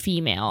first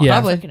female Yeah.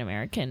 Probably. African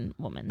American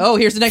woman. Oh,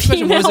 here's the next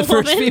question. What was the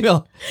Female first woman.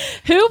 female?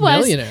 Who was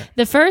Millionaire.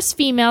 the first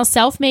female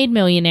self-made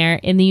millionaire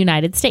in the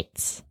United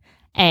States?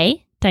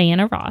 A,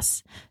 Diana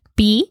Ross,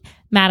 B,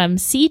 Madam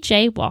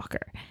C.J.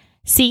 Walker,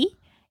 C,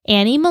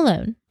 Annie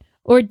Malone,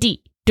 or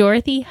D,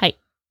 Dorothy Height.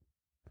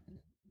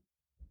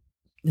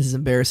 This is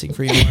embarrassing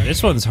for you, Mark.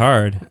 This one's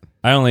hard.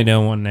 I only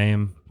know one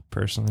name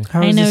personally.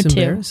 How I is know this too.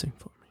 embarrassing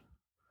for me?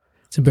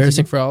 It's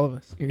embarrassing for all of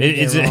us. You're gonna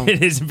get it wrong.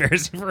 It is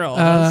embarrassing for all of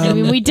us. I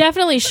mean, we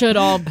definitely should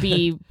all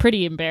be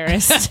pretty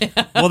embarrassed.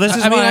 Well, this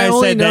is I mean, why I I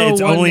only said know that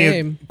it's one only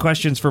name.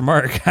 questions for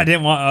Mark. I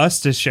didn't want us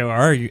to show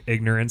our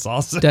ignorance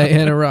also.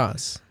 Diana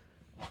Ross.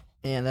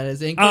 And that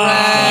is Oh.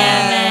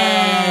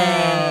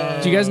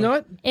 incorrect. Do you guys know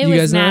it? It you was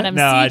guys know Madam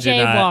No, I did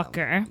C.J. not.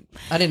 Walker.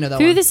 I didn't know that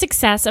Through one. the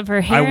success of her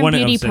hair and wouldn't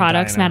have beauty said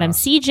products, Diana Madam Ross.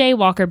 C.J.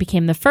 Walker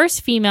became the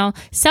first female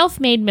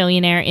self-made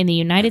millionaire in the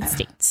United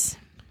States.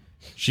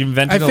 She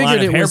invented I a line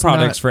figured of it hair was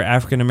products not- for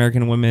African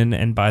American women,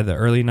 and by the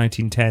early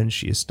 1910s,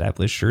 she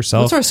established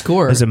herself What's our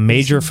score? as a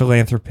major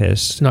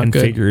philanthropist not and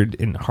good. figured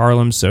in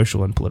Harlem's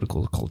social and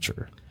political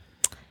culture.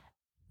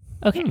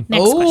 Okay, next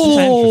question.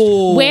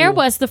 Oh. Where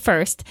was the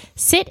first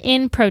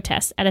sit-in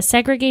protest at a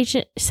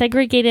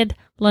segregated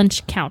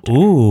lunch counter?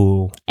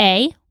 Ooh.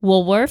 A.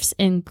 Woolworths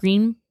in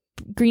Green.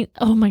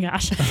 Oh my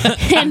gosh,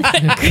 in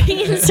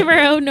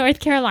Greensboro, North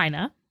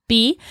Carolina.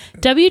 B.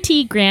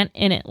 W.T. Grant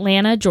in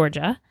Atlanta,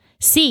 Georgia.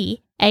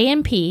 C.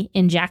 A&P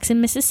in Jackson,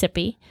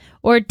 Mississippi.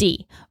 Or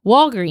D.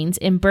 Walgreens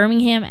in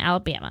Birmingham,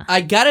 Alabama.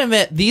 I gotta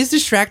admit, these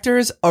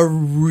distractors are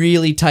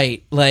really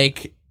tight.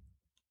 Like,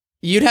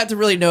 you'd have to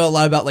really know a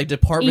lot about like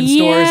department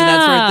stores and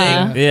that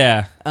sort of thing.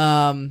 Yeah.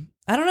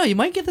 I don't know. You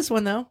might get this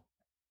one though.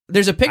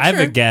 There's a picture. I have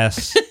a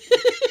guess.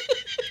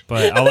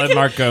 But I'll let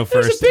Mark go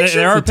There's a first. picture.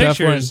 There are It's a tough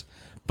pictures,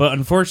 but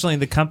unfortunately,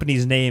 the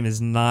company's name is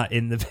not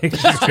in the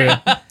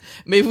picture.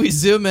 Maybe we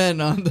zoom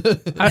in on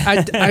the.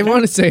 I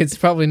want to say it's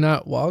probably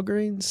not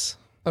Walgreens.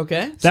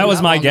 Okay. That was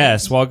not my Walgreens.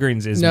 guess.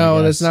 Walgreens is my No,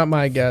 guess. that's not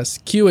my guess.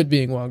 Q it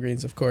being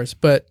Walgreens, of course,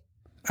 but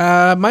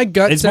my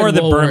gut It's said more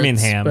the Woolworths,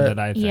 Birmingham but that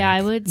I think. Yeah,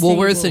 I would say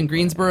Woolworths in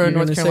Greensboro, You're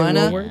North gonna say Carolina.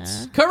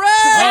 Woolworths? Correct.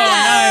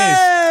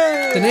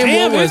 Oh, The name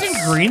Damn, it was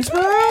Woolworths. in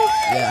Greensboro?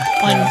 Yeah.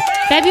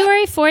 on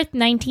February 4th,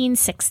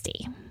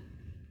 1960.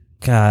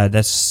 God,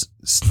 that's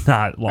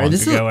not long Alright,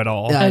 this is- ago at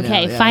all. Yeah. I know,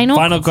 Okay, yeah.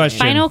 final question.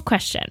 Final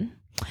question.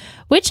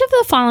 Which of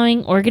the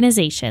following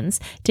organizations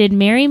did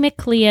Mary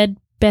McLeod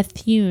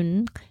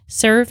Bethune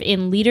serve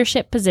in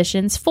leadership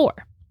positions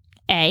for?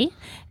 A.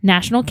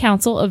 National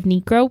Council of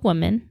Negro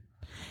Women.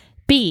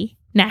 B.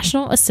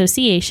 National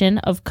Association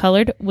of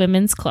Colored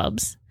Women's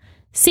Clubs.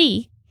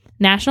 C.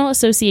 National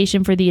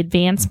Association for the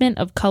Advancement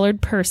of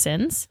Colored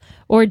Persons.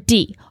 Or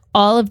D.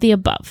 All of the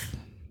above.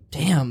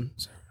 Damn.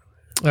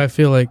 I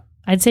feel like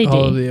I'd say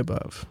all of D. the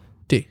above.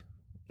 D.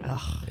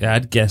 Yeah,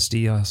 I'd guess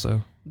D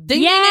also.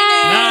 Ding,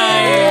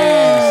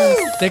 Yeah.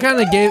 They kind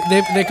of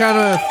they kind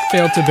of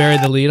failed to bury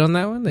the lead on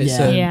that one. They Yeah.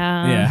 said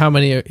Yeah. how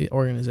many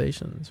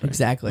organizations. Right?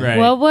 Exactly. Right.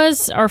 What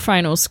was our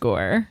final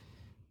score?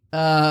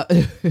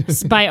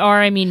 By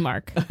R, I mean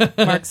Mark.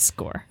 Mark's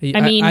score.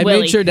 I mean, I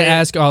Willie. made sure to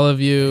ask all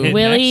of you Hit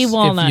Willie next.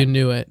 Walnut. if you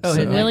knew it. Oh, so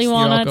hit next. Willie you're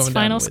all Walnut's going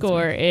down final with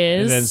score me.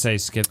 And then is. say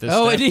skip this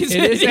Oh, step. it is.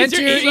 It is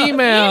enter your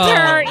email.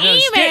 Enter No,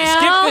 skip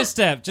email. this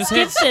step. Just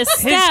Skip this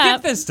skip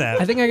step. this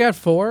step. I think I got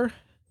 4.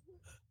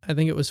 I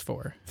think it was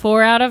 4.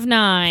 4 out of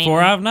 9.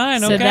 4 out of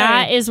 9. So Okay.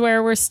 that is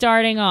where we're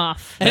starting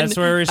off. That's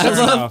where we're I starting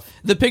love off.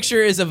 the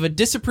picture is of a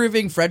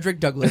disapproving Frederick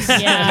Douglass.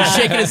 Yeah. He's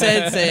shaking his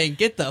head saying,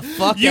 "Get the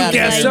fuck You out of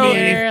guessed here." Like,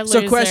 me. you're So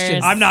losers.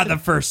 question. I'm not the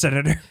first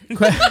senator.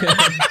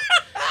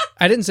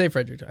 I didn't say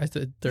Frederick. I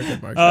said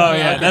Thurgood Marshall. Oh,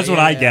 yeah. okay, That's what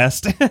yeah, I yeah.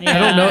 guessed. I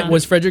don't know.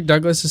 Was Frederick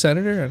Douglass a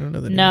senator? I don't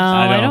know the name. No,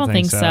 I don't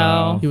think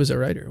so. He was a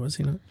writer, was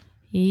he not?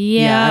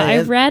 Yeah,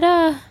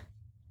 Yeah,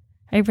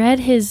 I read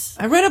his.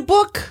 I read a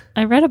book.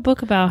 I read a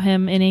book about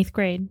him in 8th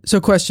grade. So,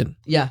 question: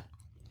 Yeah.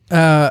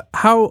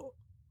 How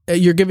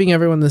you're giving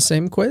everyone the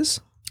same quiz?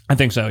 I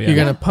think so, yeah. You're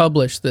going to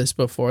publish this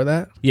before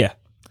that? Yeah.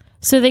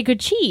 So they could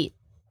cheat.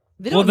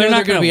 They Well, don't they're know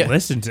not going be. to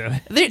listen to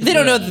it. They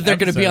don't know that they're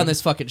going to be episode. on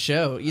this fucking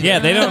show. Either. Yeah,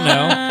 they don't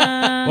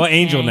know. Well,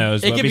 Angel Okay.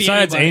 knows, It but could be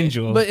besides anybody.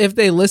 Angel, But if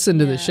they listen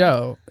to the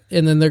show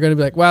and then they're going to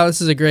be like, "Wow,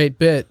 this is a great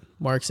bit.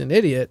 Mark's an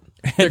idiot."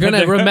 They're going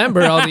to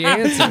remember all the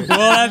answers.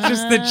 well, that's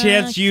just the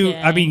chance you.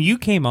 I Okay. mean, you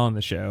came on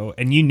the show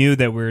and you knew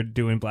that we're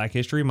doing Black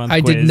History Month.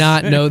 I quiz. did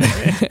not know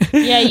that.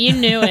 Yeah, you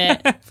knew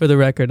it. For the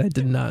record, I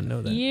did not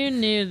know that. You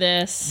knew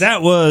this.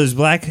 That was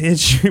Black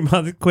History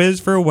Month quiz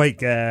for a white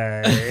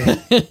guy.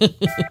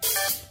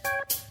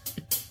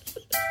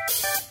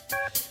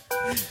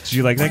 Did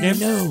you like that game?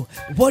 No.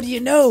 What do you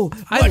know?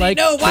 I What like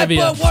do you know?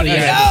 trivia, What do you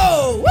so yeah.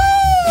 know?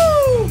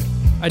 Woo!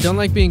 I don't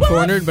like being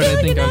cornered, but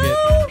I think I'll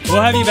get.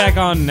 We'll have you back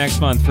on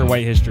next month for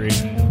White History.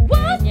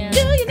 Yeah.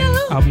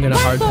 I'm going to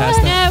hard pass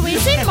that. No,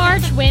 is it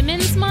March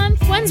Women's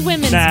Month? When's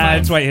Women's Nah,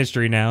 Month? it's White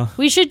History now.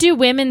 We should do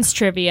women's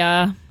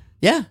trivia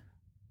Yeah.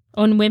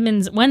 on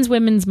When's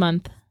Women's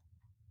Month?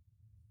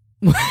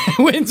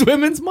 When's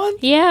Women's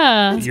Month?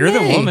 Yeah. You're the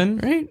May, woman.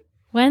 right?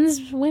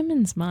 When's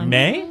Women's Month?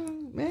 May?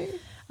 May.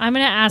 I'm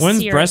gonna ask When's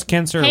Siri. breast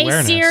cancer Hey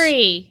awareness?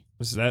 Siri,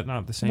 Was that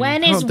not the same?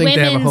 when I is don't think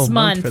they have a Women's whole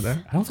month for that.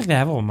 I don't think they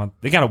have a whole month.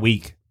 They got a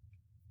week.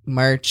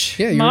 March.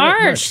 Yeah, you're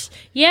right, March.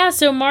 Yeah,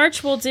 so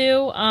March we'll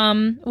do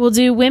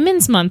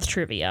Women's Month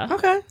trivia.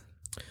 Okay.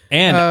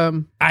 And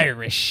March.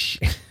 Irish.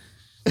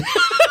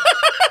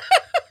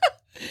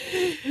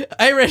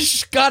 Irish,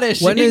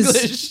 Scottish, When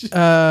English. is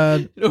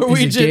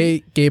Norwegian.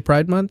 it gay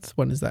Pride Month?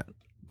 When is that?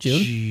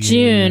 June?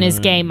 June is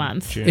gay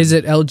month. Is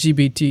it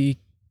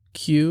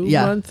LGBTQ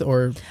Yeah. month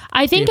or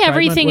I think Gay Pride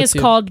everything Month? is What's the-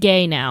 called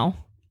gay now.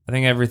 I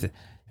think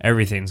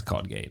everything's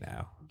called gay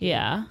now.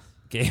 Yeah.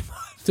 Gay.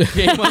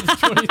 Gay month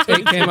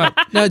 2020. it came up?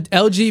 No,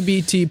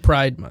 LGBT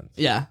Pride Month.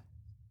 Yeah.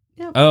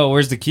 Oh,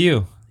 where's the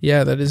Q?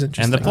 Yeah, that is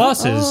interesting. And the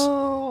pluses.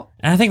 Oh.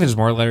 And I think there's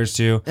more letters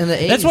too. And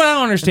the A's. That's what I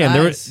don't understand.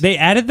 And the I's. They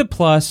added the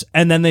plus,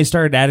 and then they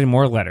started adding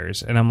more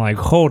letters, and I'm like,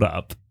 hold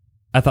up.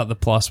 I thought the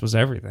plus was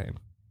everything.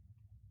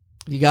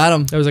 You got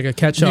him. That was like a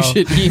catch-all.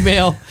 You should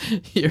email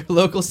your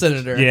local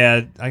senator.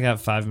 Yeah, I got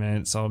 5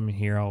 minutes. So I'm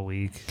here all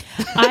week.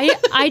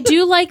 I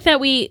do like that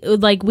we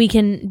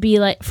can be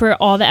like, for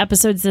all the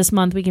episodes this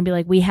month, we can be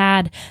like, we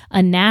had a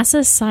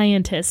NASA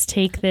scientist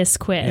take this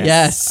quiz.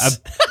 Yes.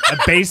 A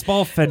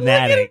baseball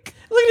fanatic.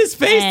 Look at his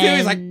face, too.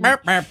 He's like, And-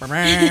 "Burp, burp, burp,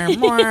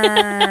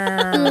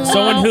 burp."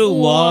 Someone who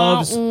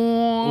loves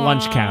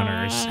lunch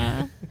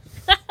counters.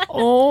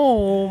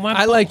 Oh, my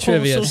I like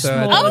trivia, so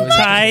I Oh don't my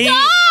tight.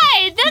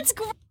 God, that's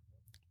great.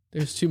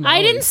 There's two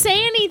I didn't Mollies.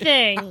 say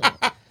anything.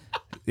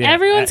 Yeah,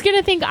 Everyone's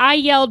gonna think I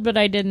yelled, but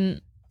I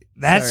didn't.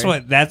 That's Sorry.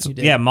 what. That's You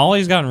did. yeah.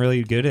 Molly's gotten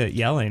really good at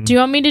yelling. Do you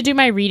want me to do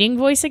my reading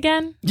voice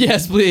again?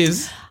 Yes,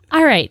 please.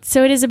 All right,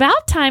 so it is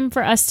about time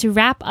for us to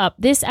wrap up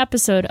this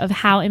episode of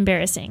How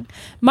Embarrassing.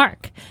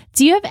 Mark,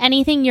 do you have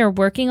anything you're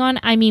working on?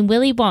 I mean,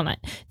 Willy Walnut,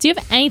 do you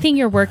have anything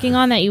you're working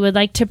on that you would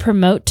like to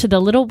promote to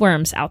the little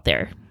worms out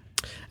there?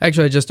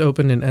 Actually, I just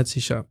opened an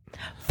Etsy shop.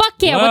 Fuck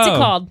yeah, what's it Whoa.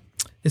 called?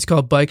 It's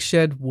called Bike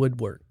Shed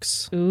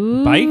Woodworks.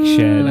 Ooh, Bike shed.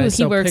 And I he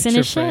sell works in picture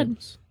his shed.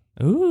 frames.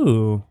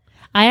 Ooh,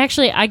 I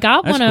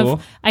got That's one cool.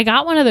 of I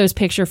got one of those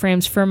picture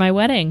frames for my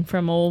wedding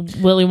from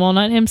old Willy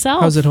Walnut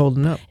himself. How's it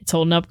holding up? It's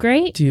holding up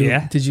great.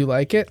 Did you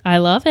like it? I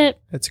love it.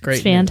 That's great.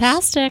 It's news.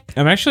 fantastic.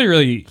 I'm actually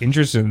really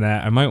interested in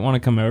that. I might want to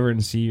come over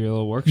and see your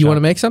little workshop. You want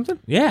to make something?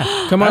 Yeah,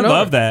 Come on I over.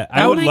 love that.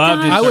 I Oh would my love.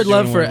 God. To I I start would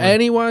love doing for more.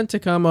 anyone to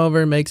come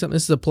over and make something.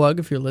 This is a plug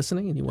if you're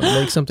listening and you want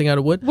to make something out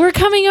of wood. We're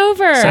coming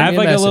over. I Send have me a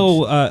like a message.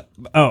 little.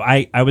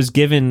 I was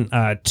given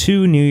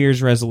 2 New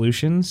Year's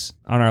resolutions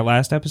on our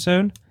last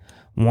episode.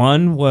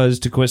 One was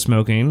to quit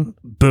smoking.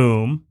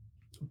 Boom.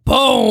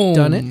 Boom.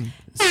 Done it?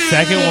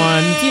 Second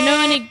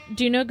one.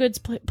 Do you know a good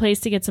place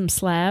to get some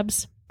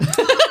slabs?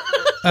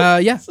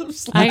 Yeah.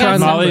 I got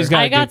Molly's some, got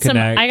I a got good some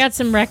connect. I got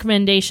some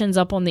recommendations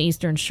up on the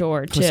Eastern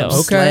Shore too. some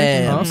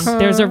Okay. Slabs. Okay.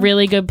 There's a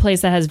really good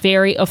place that has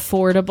very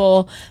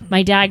affordable.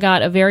 My dad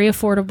got a very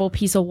affordable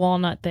piece of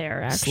walnut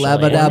there. Actually,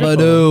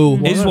 Slabba-dabba-doo.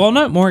 Is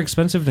walnut more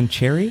expensive than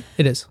cherry?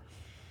 It is.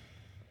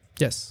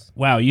 Yes.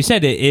 Wow, you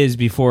said it is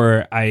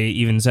before I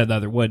even said the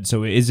other wood.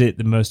 So is it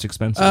the most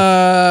expensive?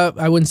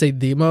 I wouldn't say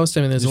the most.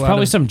 I mean, there's There's a lot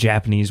probably of some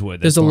Japanese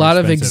wood. there's That's a more lot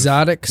of expensive.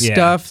 exotic Yeah.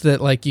 stuff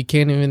that like you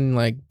can't even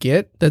like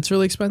get. That's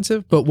really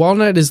expensive. But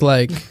walnut is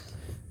like,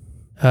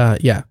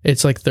 yeah,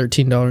 it's like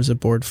 $13 a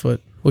board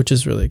foot, which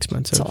is really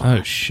expensive.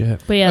 Oh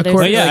shit! But yeah, Of there's,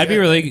 course. But yeah, Like, I'd be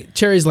really.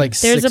 Cherry's like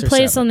there's 6 a or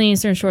place 7. on the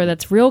Eastern Shore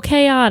that's real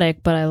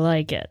chaotic, but I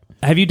like it.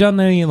 Have you done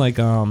any like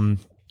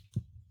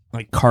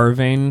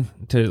carving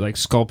to like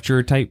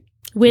sculpture type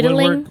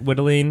Whittling. woodwork?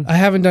 Whittling. I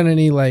haven't done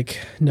any like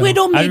no.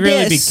 Whittle me I'd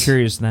really this. be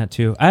curious in that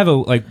too. I have a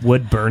like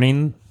wood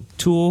burning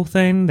tool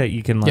thing that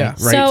you can like Yeah.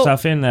 write So-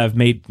 stuff in that I've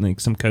made like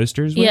some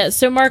coasters with. Yeah,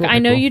 so Mark, Cool. I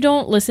know Cool. you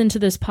don't listen to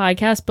this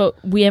podcast, but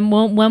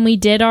when we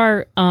did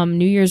our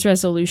New Year's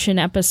resolution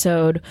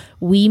episode,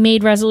 we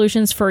made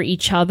resolutions for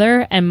each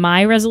other, and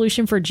my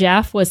resolution for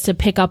Jeff was to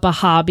pick up a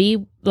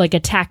hobby, like a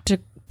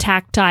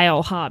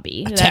tactile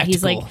hobby that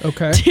he's like Tactical.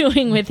 Okay.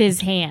 doing with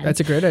his hands. That's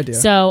a great idea.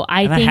 So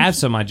I And think I have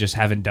some. I just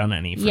haven't done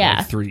any for Yeah.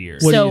 like 3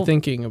 years. what are so- you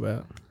thinking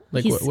about?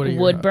 Like he's what are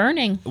your wood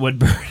burning. Wood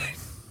burning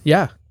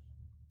Yeah.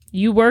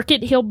 You work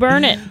it, he'll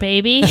burn it,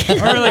 baby. or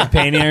like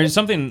painting or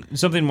something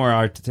more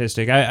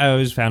artistic. I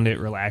always found it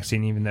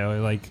relaxing, even though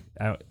like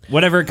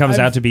whatever it comes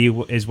out to be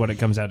is what it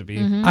comes out to be.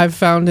 Mm-hmm. I've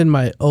found in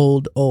my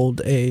old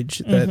age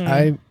that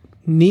I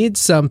need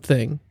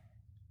something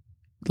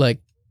like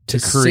to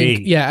create.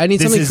 sync. Yeah, I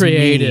need This something is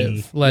creative.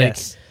 me. Like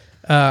Yes.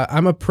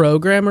 I'm a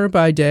programmer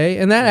by day,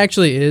 and that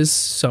actually is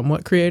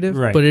somewhat creative,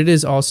 Right. but it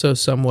is also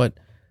somewhat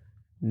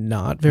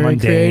not very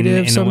Mundane creative in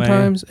a way.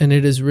 sometimes, and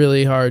it is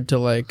really hard to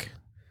like.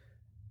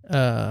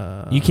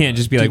 You can't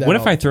just be do like, that what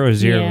if all- I throw a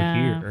zero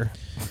Yeah. here?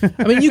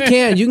 I mean, you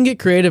can get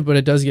creative, but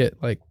it does get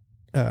like,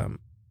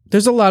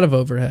 there's a lot of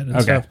overhead and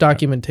Okay. stuff,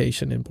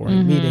 documentation,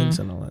 important Mhm. meetings,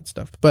 and all that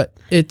stuff. But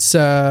it's,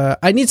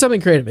 I need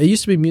something creative. It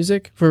used to be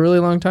music for a really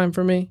long time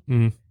for me,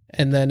 Mhm.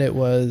 and then it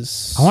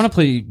was. I want to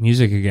play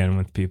music again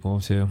with people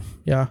too.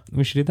 Yeah,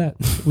 We should do that.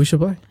 we should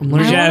play. I'm We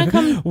learning, should I wanna have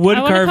come- wood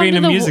I wanna come carving to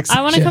and the- music.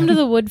 I want to come to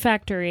the wood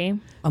factory.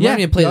 I'm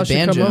learning to play y'all the should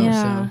come banjo. over.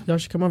 Yeah. So. Y'all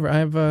should come over. I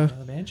have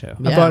banjo.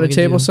 I Yeah, bought we a can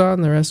table do- saw,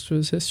 and the rest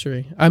was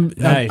history. I'm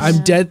Nice.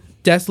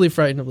 deathly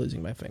frightened of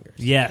losing my fingers.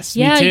 Yes,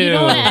 Yeah, me too. you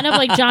don't want to end up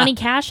like Johnny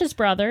Cash's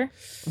brother.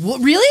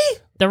 What, really?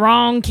 The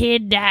wrong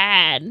kid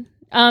died.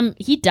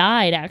 He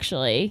died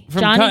actually.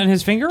 From cutting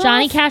his finger off?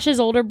 Johnny Cash's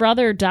older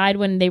brother died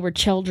when they were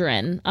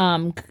children.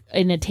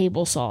 In a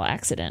table saw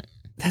accident.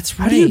 That's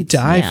How do you right.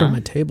 die Yeah. from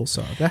a table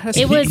saw? That has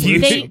It to be was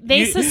gruesome.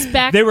 they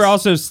suspect They were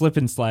also slip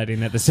and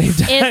sliding at the same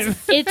time.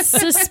 it's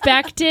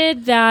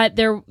suspected that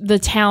the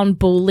town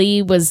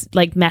bully was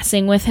like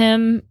messing with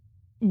him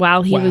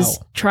while he was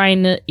Wow.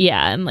 trying to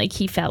and like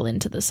he fell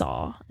into the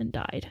saw and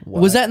died.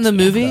 Was that in the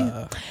movie?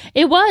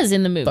 It was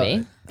in the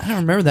movie. I don't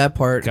remember that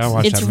part. Gotta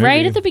watch It's that movie.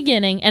 right at the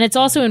beginning, and it's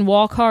also in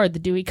Walk Hard, the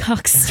Dewey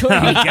Cox story.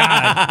 Oh,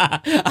 God.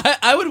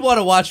 I would want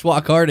to watch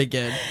Walk Hard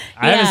again.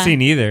 I Yeah. haven't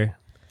seen either.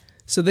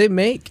 So they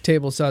make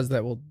table saws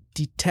that will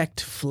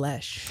detect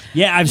flesh.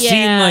 Yeah, I've seen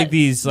Yeah, like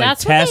these like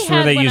that's what they tests where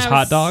had they when use I hot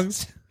was-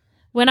 dogs.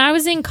 When I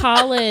was in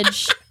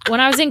college,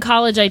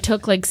 I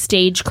took like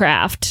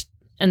stagecraft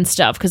and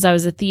stuff because I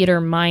was a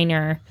theater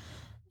minor,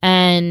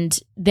 and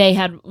they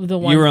had the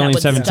ones were that only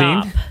would 17?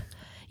 stop.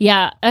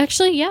 Yeah,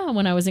 actually,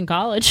 when I was in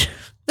college.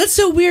 That's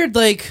so weird.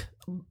 Like,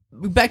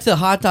 back to the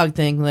hot dog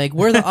thing. Like,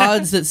 what are the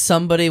odds that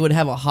somebody would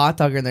have a hot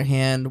dog in their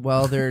hand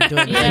while they're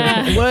doing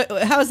Yeah.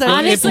 What? How is that?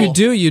 Honestly- If you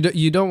do,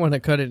 you don't want to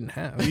cut it in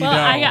half. Well,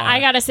 I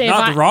gotta say,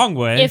 not the wrong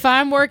way. if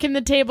I'm working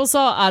the table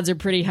saw, odds are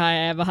pretty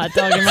high. I have a hot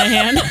dog in my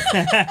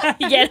hand.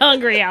 You get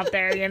hungry out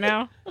there, you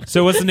know.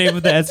 So what's the name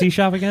of the Etsy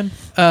shop again?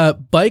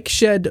 Bike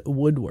Shed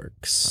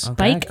Woodworks.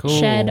 Okay, Bike cool.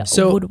 shed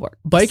So woodwork.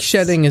 bike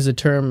shedding is a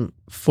term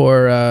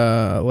for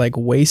like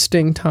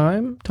wasting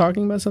time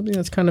talking about something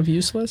that's kind of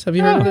useless. Have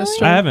you heard of this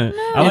term? I haven't.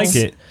 I like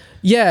it.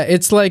 Yeah,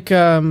 it's like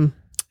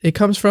it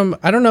comes from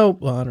I don't know.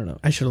 Well, I don't know.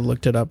 I should have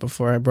looked it up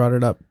before I brought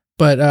it up.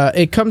 But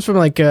it comes from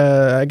like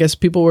I guess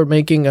people were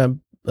making a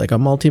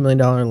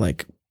multi-million-dollar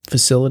like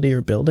facility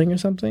or building or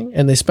something,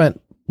 and they spent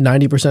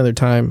 90% of their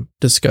time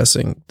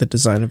discussing the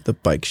design of the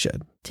bike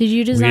shed. Did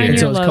you design Weird. And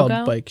your so it's logo?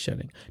 called bike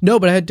shedding. No,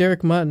 but I had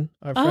Derek Munn,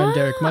 our friend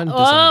Derek Munn,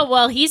 design. Oh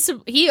well,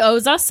 he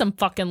owes us some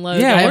fucking logo.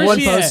 Yeah, I have where's one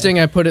he at? posting.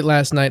 I put it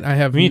last night. I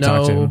have We need to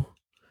talk to him. no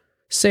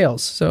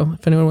sales. So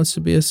if anyone wants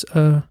to be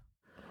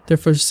there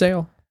for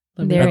sale,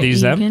 let me There know. Are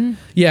these them? even.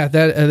 Yeah,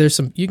 that there's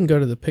some. You can go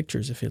to the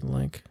pictures if you'd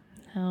like.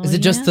 Hell Is it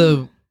just yeah.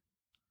 the?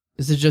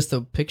 Is it just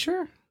the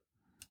picture?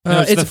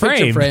 No, it's the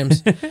picture frame.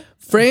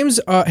 frames.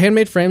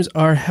 Handmade frames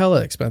are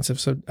hella expensive.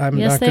 So I'm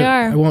Yes, not. they gonna,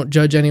 are. I won't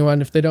judge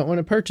anyone if they don't want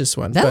to purchase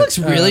one. That but, looks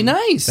really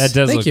nice. That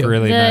does Thank look you.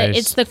 really nice.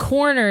 It's the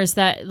corners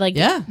that like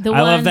Yeah. the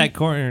I one, love that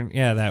corner.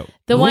 Yeah, that.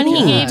 The one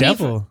he Ooh, gave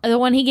devil. me, the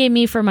one he gave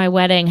me for my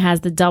wedding has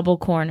the double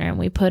corner, and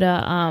we put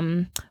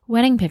a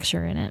wedding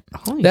picture in it.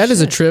 Holy That is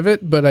a shit.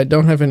 trivet, but I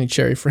don't have any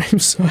cherry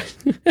frames, so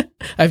I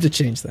have to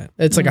change that.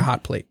 It's like a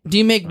hot plate. Do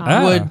you make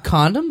Ah. wood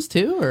condoms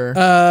too, or?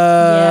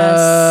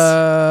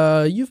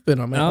 You've been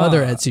on my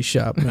other Etsy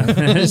shop man.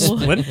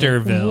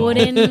 Splinterville.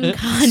 Wooden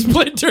con-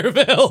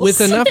 Splinterville.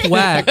 with enough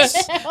wax.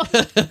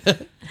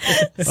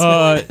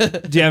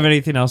 Do you have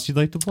anything else you'd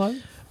like to plug?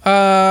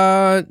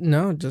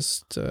 No,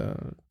 just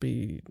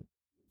be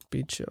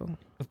chill.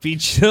 Be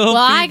chill. Well,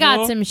 I got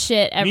people. some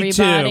shit,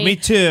 everybody. Me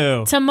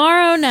too.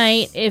 Tomorrow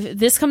night, if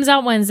this comes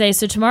out Wednesday,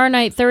 so tomorrow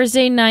night,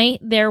 Thursday night,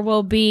 there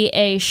will be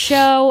a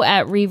show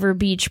at Reaver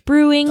Beach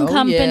Brewing Oh,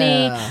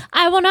 Company. yeah.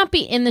 I will not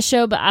be in the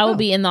show, but I will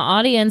be in the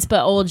audience.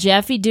 But old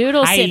Jeffy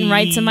Doodle sitting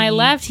right to my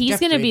left, he's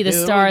going to be the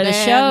star of the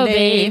show, Doodle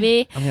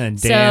baby. I'm gonna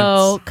dance.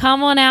 So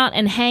come on out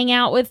and hang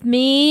out with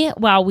me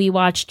while we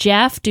watch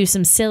Jeff do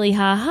some silly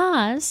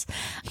ha-has.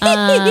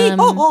 And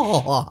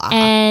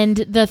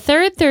the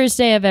third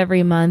Thursday of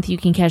every month, you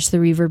can catch the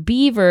Reaver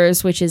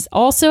Beavers, which is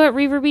also at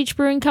Reaver Beach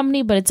Brewing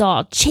Company, but it's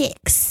all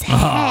chicks.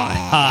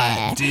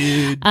 hot,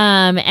 dude.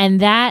 And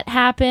that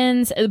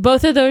happens.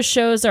 Both of those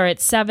shows are at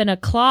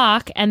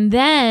 7:00, and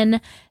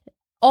then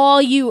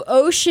all you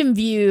Ocean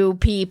View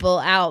people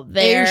out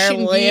there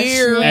Ocean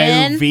View.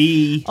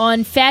 listening. OV.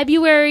 On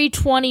February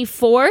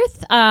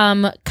 24th,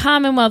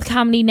 Commonwealth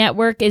Comedy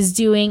Network is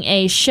doing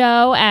a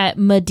show at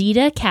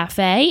Medita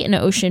Cafe in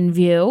Ocean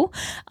View.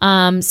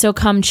 So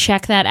come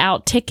check that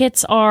out.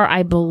 Tickets are,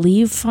 I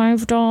believe,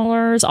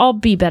 $5. I'll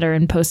be better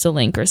and post a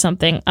link or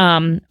something,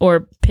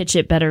 or pitch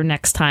it better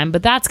next time.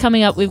 But that's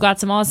coming up. We've got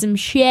some awesome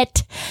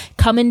shit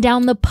coming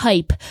down the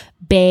pipe,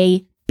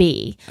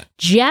 baby.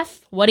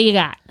 Jeff, what do you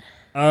got?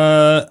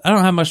 I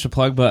don't have much to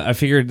plug, but I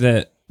figured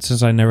that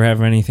since I never have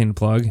anything to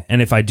plug,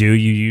 and if I do,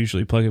 you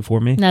usually plug it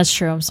for me. That's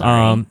true. I'm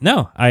sorry.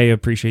 No, I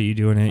appreciate you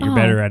doing it. You're Oh.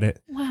 better at it.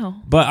 Wow.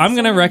 But I'm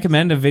gonna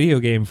recommend a video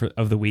game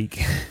of the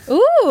week.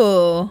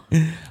 Ooh.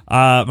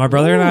 My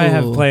brother and I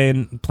have Ooh.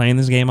 playing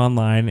this game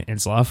online.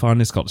 It's a lot of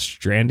fun. It's called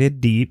Stranded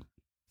Deep.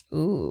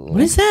 Ooh.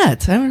 What is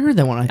that? I haven't heard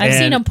that one. I've And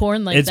seen a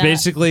porn like it's that.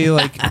 basically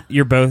like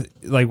you're both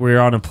like we're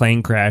on a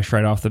plane crash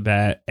right off the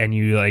bat, and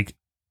you like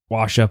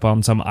wash up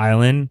on some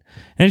island,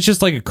 and it's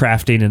just like a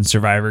crafting and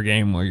survivor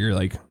game where you're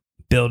like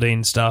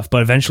building stuff,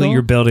 but eventually Cool.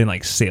 you're building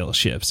like sail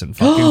ships and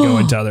fucking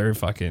going to other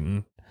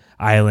fucking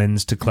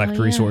islands to collect Oh,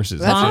 yeah.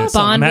 resources. That's and shit. So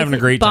Bond I'm having with, a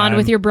great bond time.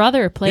 with your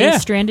brother. Play Yeah.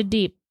 Stranded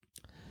Deep.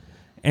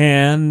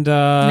 And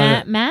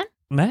Matt?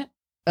 Matt?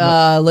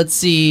 Let's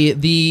see.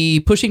 The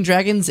Pushing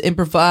Dragons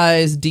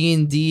improvised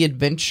D&D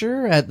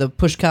adventure at the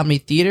Push Comedy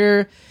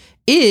Theater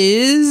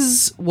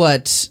is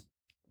what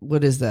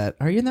What is that?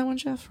 Are you in that one,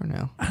 Jeff, or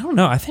no? I don't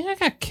know. I think I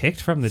got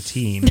kicked from the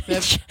team.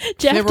 Jeff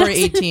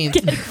February doesn't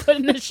 18th. get put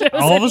in the shows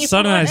All of a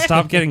sudden, I anymore.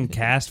 stopped getting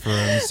cast for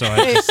him, so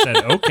I just said,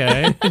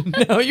 okay.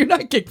 No, you're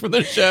not kicked from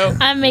the show.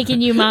 I'm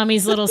making you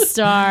mommy's little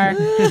star.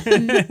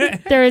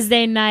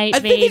 Thursday night, I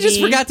think baby. they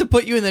just forgot to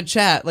put you in the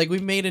chat. Like we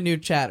made a new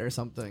chat or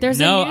something. There's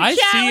No, a new I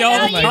chat see without all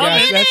the Oh my you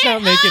gosh, in that's it.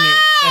 not making it.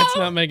 That's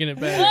not making it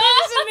better.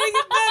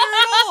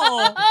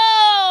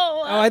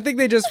 Oh, I think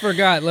they just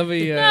forgot. Let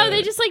me. No,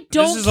 they just like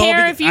don't is all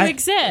care because if you I-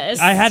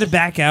 exist. I had to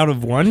back out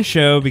of one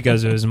show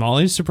because it was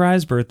Molly's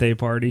surprise birthday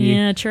party.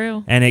 Yeah,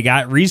 true. And it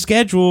got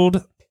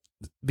rescheduled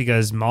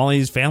because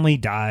Molly's family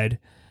died.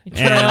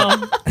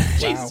 And,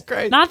 Jesus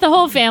Christ. Not the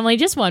whole family,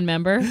 just one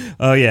member.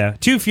 oh, yeah.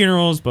 2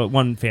 funerals, but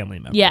 1 family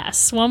member.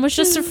 Yes, one was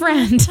just a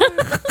friend.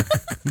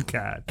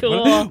 God.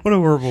 Cool. What a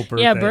horrible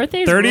birthday. Yeah,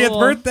 birthdays 30th rule.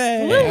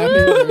 birthday.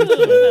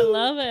 I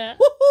love it.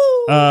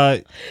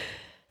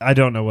 I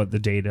don't know what the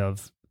date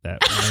of that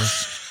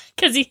was.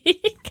 Because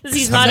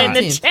he's not in the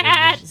 17th.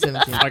 chat.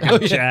 17th.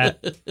 Fucking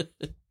chat.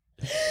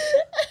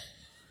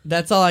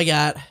 That's all I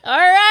got. All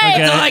right.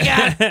 Okay. all I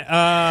got.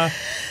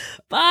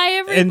 Bye,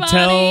 everybody.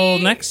 Until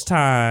next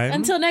time.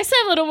 Until next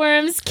time, little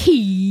worms.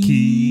 Keep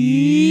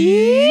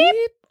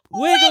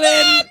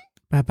wiggling.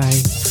 Bye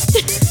bye.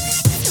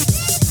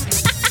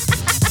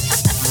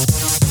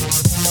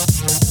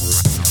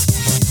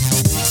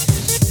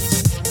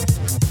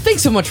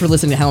 Thanks so much for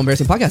listening to How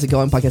Embarrassing Podcast, a Go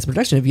On Podcast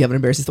production. If you have an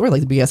embarrassing story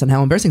like the BS on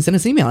How Embarrassing, send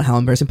us an email at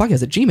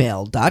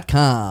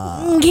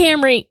howembarrassingpodcast@gmail.com.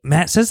 Camry.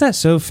 Matt says that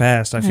so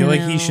fast. I feel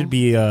like know. he should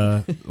be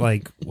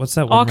like what's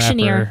that one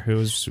Auctioneer. rapper who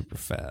was super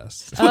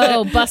fast?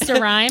 Oh, Busta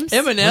Rhymes. Was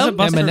Eminem. it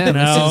Busta? Eminem.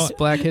 No. This is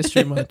Black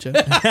History Month. Jeff.